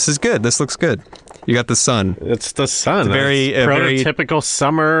upright. This is good. This looks good. You got the sun. It's the sun. It's very- That's a very prototypical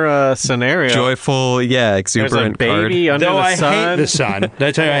summer scenario. Joyful, yeah, There's a exuberant baby card. under Though the I sun. hate the sun. Did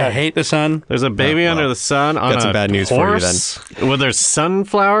I tell you I hate the sun? There's a baby under the sun on Got some a bad news for you horse. Well, there's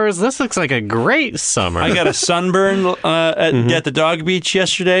sunflowers. This looks like a great summer. I got a sunburn at the dog beach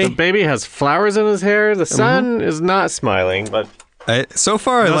yesterday. The baby has flowers in his hair. The sun is not smiling, but So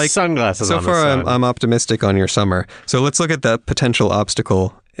far, I no like sunglasses So on far, the sun. I'm optimistic on your summer. So let's look at the potential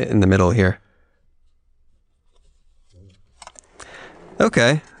obstacle in the middle here.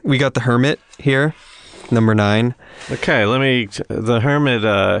 Okay, we got the hermit here, number 9. Okay, the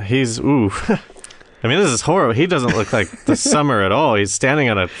hermit, he's, ooh. I mean, this is horrible. He doesn't look like the summer at all. He's standing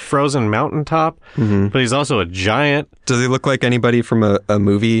on a frozen mountaintop, but he's also a giant. Does he look like anybody from a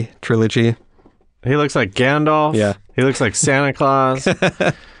movie trilogy? He looks like Gandalf. Yeah. He looks like Santa Claus.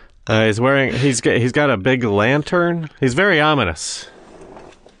 He's got a big lantern. He's very ominous.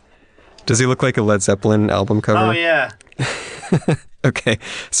 Does he look like a Led Zeppelin album cover? Oh yeah. Okay,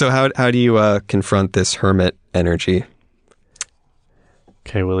 so how do you confront this hermit energy?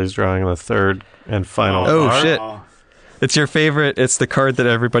 Okay, Willie's drawing the third and final Oh, card. shit. It's your favorite. It's the card that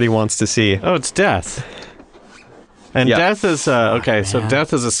everybody wants to see. Oh, it's Death. And Yeah. Death is, so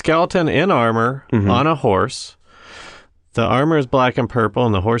Death is a skeleton in armor on a horse. The armor is black and purple,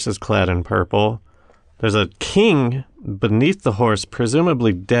 and the horse is clad in purple. There's a king beneath the horse,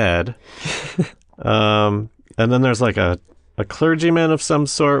 presumably dead. And then there's like a clergyman of some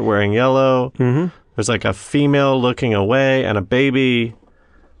sort wearing yellow. Mm-hmm. There's like a female looking away and a baby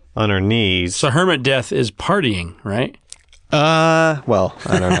on her knees. So hermit death is partying, right? Well,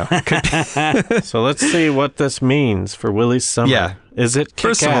 I don't know. So let's see what this means for Willie's summer. Yeah. Is it kick-ass?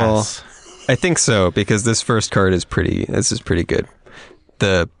 First of all, I think so, because this first card is pretty good.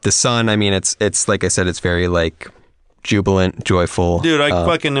 The sun, I mean, it's like I said, it's very like jubilant, joyful. Dude, I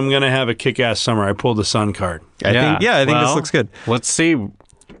fucking am gonna have a kick-ass summer. I pulled the sun card. I think this well, looks good. Let's see.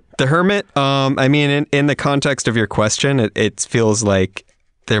 The hermit, I mean, in the context of your question, it feels like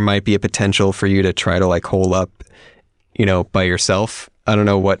there might be a potential for you to try to like hole up, by yourself. I don't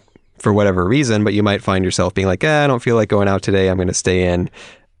know for whatever reason, but you might find yourself being like, I don't feel like going out today. I'm going to stay in,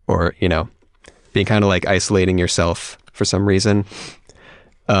 or, being kind of like isolating yourself for some reason.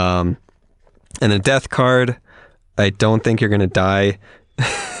 And the death card, I don't think you're going to die.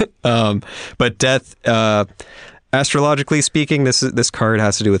 But death, astrologically speaking, this card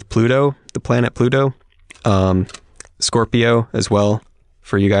has to do with Pluto, the planet Pluto, Scorpio as well,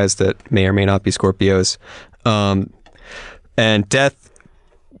 for you guys that may or may not be Scorpios. And death,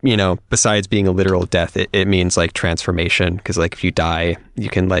 besides being a literal death, it means like transformation, because like if you die, you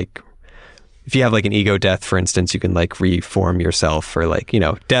can like if you have like an ego death, for instance, you can like reform yourself, or like,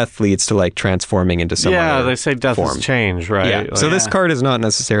 death leads to like transforming into some other they say death form. is change, right? Yeah. Like, So this card is not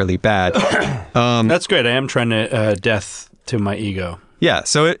necessarily bad. That's great. I am trying to death to my ego. Yeah.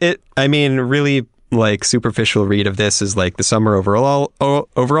 So I mean, really like superficial read of this is like the summer overall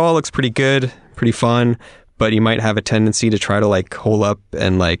looks pretty good, pretty fun, but you might have a tendency to try to like hole up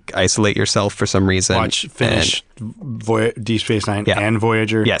and like isolate yourself for some reason. Finish Deep Space Nine and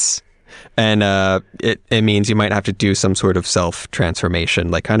Voyager. Yes. And it means you might have to do some sort of self-transformation,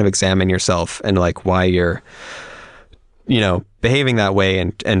 like kind of examine yourself and like why you're, behaving that way,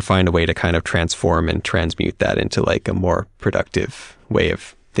 and find a way to kind of transform and transmute that into like a more productive way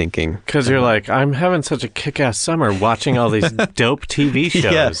of thinking. Because you're like, I'm having such a kick-ass summer watching all these dope TV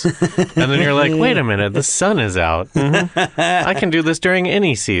shows. And then you're like, wait a minute, the sun is out. I can do this during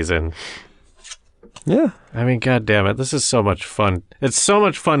any season. Yeah. I mean, God damn it. This is so much fun. It's so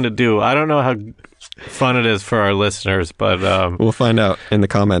much fun to do. I don't know how fun it is for our listeners, but... we'll find out in the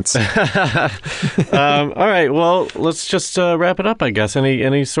comments. All right. Well, let's just wrap it up, I guess.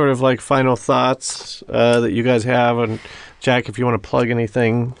 Any sort of like final thoughts that you guys have? And Jack, if you want to plug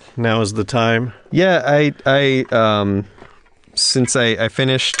anything, now is the time. Yeah, I since I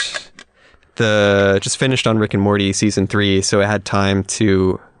finished on Rick and Morty season 3, so I had time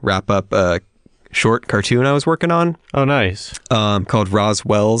to wrap up a short cartoon I was working on. Oh, nice. Called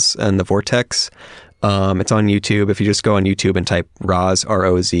Roswell's and the Vortex. It's on YouTube. If you just go on YouTube and type Roz,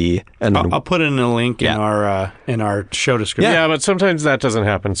 R-O-Z, and then I'll put in a link in our show description. Yeah, but sometimes that doesn't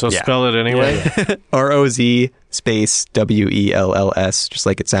happen. So spell it anyway. Yeah. R-O-Z space W-E-L-L-S, just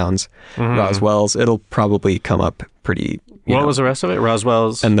like it sounds. Roswell's. It'll probably come up pretty. What was the rest of it?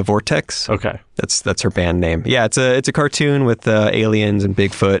 Roswell's and the Vortex. Okay, that's her band name. Yeah, it's a cartoon with aliens and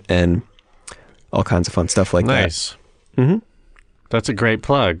Bigfoot and all kinds of fun stuff like that. Nice. Mm-hmm. That's a great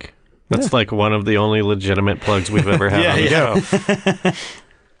plug. That's like one of the only legitimate plugs we've ever had on the show.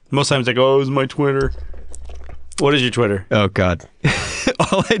 Most times I go, "Oh, it's my Twitter." What is your Twitter? Oh, God.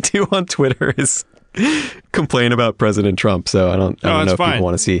 All I do on Twitter is complain about President Trump, so I don't know if people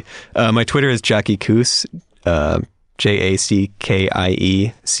want to see. My Twitter is Jackie Coos,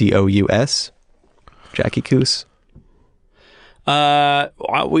 JACKIECOUS. Jackie Coos.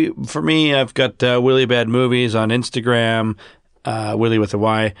 For me, I've got Willy Bad Movies on Instagram, Willy with a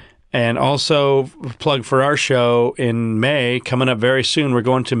Y. And also, plug for our show in May, coming up very soon. We're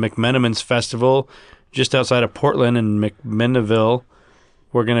going to McMenamin's Festival just outside of Portland in McMinnville.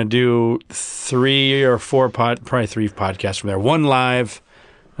 We're going to do 3 or 4 probably 3 podcasts from there. 1 live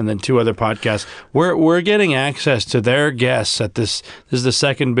and then 2 other podcasts. We're getting access to their guests at this. This is the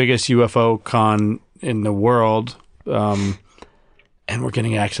second biggest UFO con in the world. And we're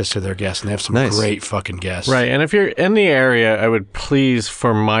getting access to their guests, and they have some great fucking guests. Right, and if you're in the area, I would please,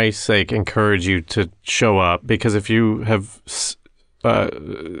 for my sake, encourage you to show up, because if you have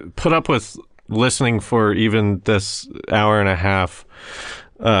put up with listening for even this hour and a half,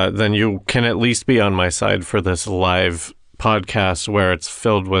 then you can at least be on my side for this live podcast where it's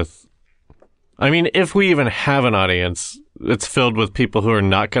filled with... I mean, if we even have an audience... It's filled with people who are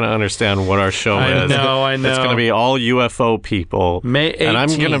not going to understand what our show is. I know. It's going to be all UFO people. May 18th and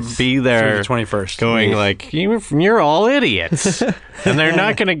I'm going to be there through the 21st. Going like, you're all idiots. And they're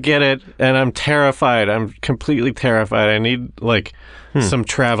not going to get it. And I'm terrified. I'm completely terrified. I need like some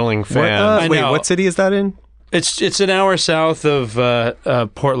traveling fans. Wait, what city is that in? It's an hour south of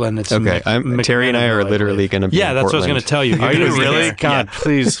Portland. It's okay. Terry and I are literally going to be. Yeah, that's what I was going to tell you. Are you really? There. God,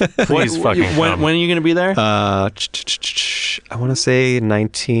 please fucking come. When are you going to be there? I want to say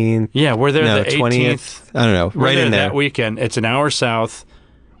 19th. Yeah, we're there the 18th. I don't know. Right in there that weekend. It's an hour south.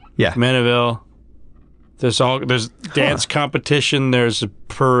 Yeah, Manaville. There's dance competition. There's a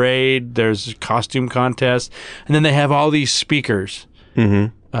parade. There's a costume contest, and then they have all these speakers.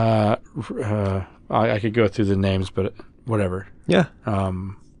 Mm-hmm. I could go through the names, but whatever. Yeah.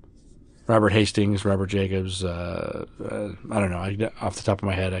 Robert Hastings, Robert Jacobs. I don't know. Off the top of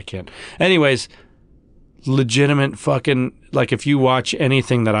my head, I can't. Anyways, legitimate fucking, like, if you watch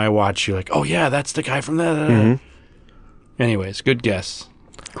anything that I watch, you're like, oh, yeah, that's the guy from that. Mm-hmm. Anyways, good guess.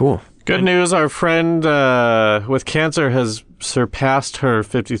 Cool. Good news. Our friend with cancer has surpassed her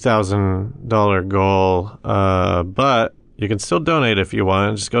 $50,000 goal, but you can still donate if you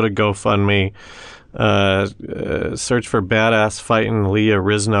want. Just go to GoFundMe. Search for Badass Fightin' Leah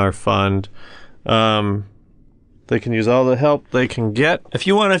Riznar Fund. They can use all the help they can get. If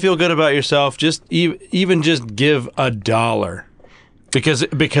you want to feel good about yourself, just even just give $1, because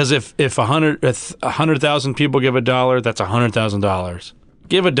if 100,000 people give $1, that's $100,000.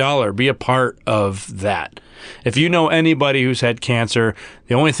 Give $1. Be a part of that. If you know anybody who's had cancer,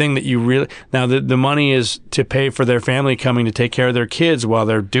 the only thing that you really... Now, the money is to pay for their family coming to take care of their kids while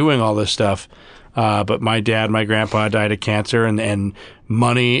they're doing all this stuff. But my grandpa died of cancer, and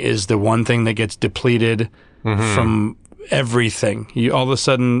money is the one thing that gets depleted from everything. All of a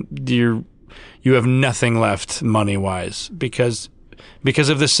sudden, you have nothing left money-wise because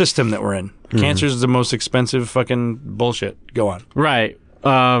of the system that we're in. Cancer is the most expensive fucking bullshit. Go on. Right.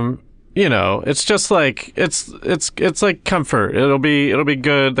 It's just like it's like comfort. It'll be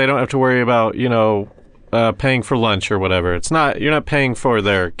good. They don't have to worry about, paying for lunch or whatever. You're not paying for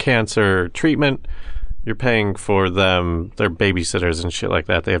their cancer treatment. You're paying for their babysitters and shit like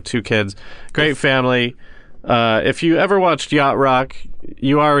that. They have 2 kids. Great family. If you ever watched Yacht Rock,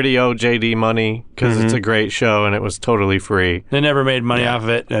 you already owe JD money because it's a great show and it was totally free. They never made money off of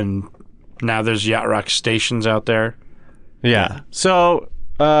it, and now there's Yacht Rock stations out there. Yeah. So,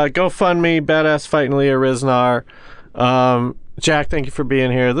 GoFundMe, Badass Fighting Leah Riznar. Jack, thank you for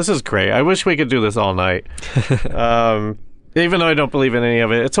being here. This is great. I wish we could do this all night. Even though I don't believe in any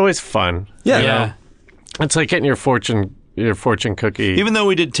of it, it's always fun. Yeah. It's like getting your fortune cookie. Even though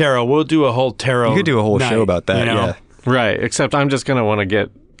we did tarot, we'll do a whole tarot. You could do a whole show about that, yeah. Right, except I'm just going to want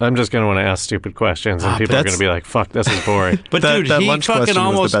to ask stupid questions, and people are going to be like, fuck, this is boring. But dude, he fucking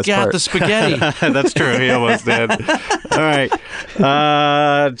almost got the spaghetti. That's true, he almost did. All right.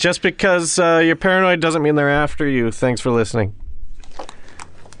 Just because you're paranoid doesn't mean they're after you. Thanks for listening.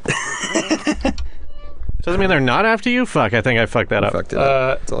 Doesn't mean they're not after you? Fuck, I think I fucked that up. Fucked it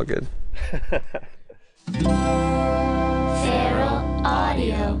up. It's all good. Feral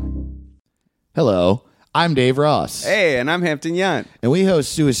Audio. Hello, I'm Dave Ross. Hey, and I'm Hampton Yount. And we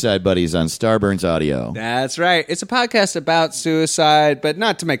host Suicide Buddies on Starburns Audio. That's right. It's a podcast about suicide, but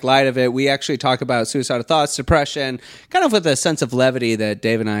not to make light of it. We actually talk about suicidal thoughts, depression, kind of with a sense of levity that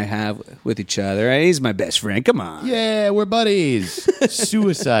Dave and I have with each other. He's my best friend. Come on. Yeah, we're buddies.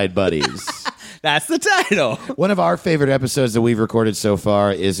 Suicide Buddies. That's the title. One of our favorite episodes that we've recorded so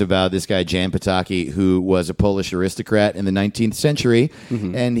far is about this guy, Jan Potocki, who was a Polish aristocrat in the 19th century.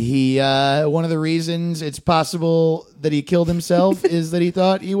 And he, one of the reasons it's possible that he killed himself is that he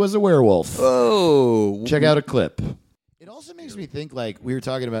thought he was a werewolf. Oh. Check out a clip. It also makes me think, like, we were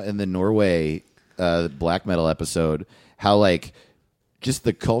talking about in the Norway black metal episode, how, like, just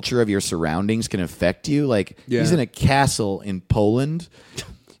the culture of your surroundings can affect you. Like, he's in a castle in Poland.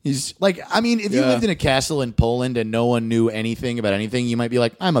 He's like, I mean, if you lived in a castle in Poland and no one knew anything about anything, you might be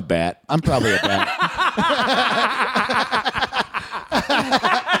like, I'm a bat. I'm probably a bat.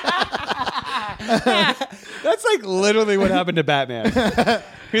 That's like literally what happened to Batman.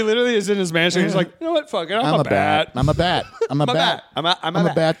 He literally is in his mansion. He's like, you know what? Fuck it. I'm a bat. I'm a bat. I'm a bat. I'm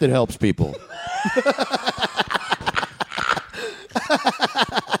a bat that helps people.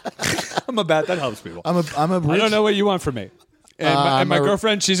 I'm a bat that helps people. I'm a rich, I don't know what you want from me. And my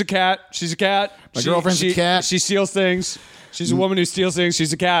girlfriend, she's a cat. She's a cat. My girlfriend's a cat. She steals things. She's a woman who steals things.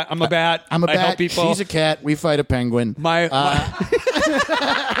 She's a cat. I'm a bat. I'm a bat. I help people. She's a cat. We fight a penguin. My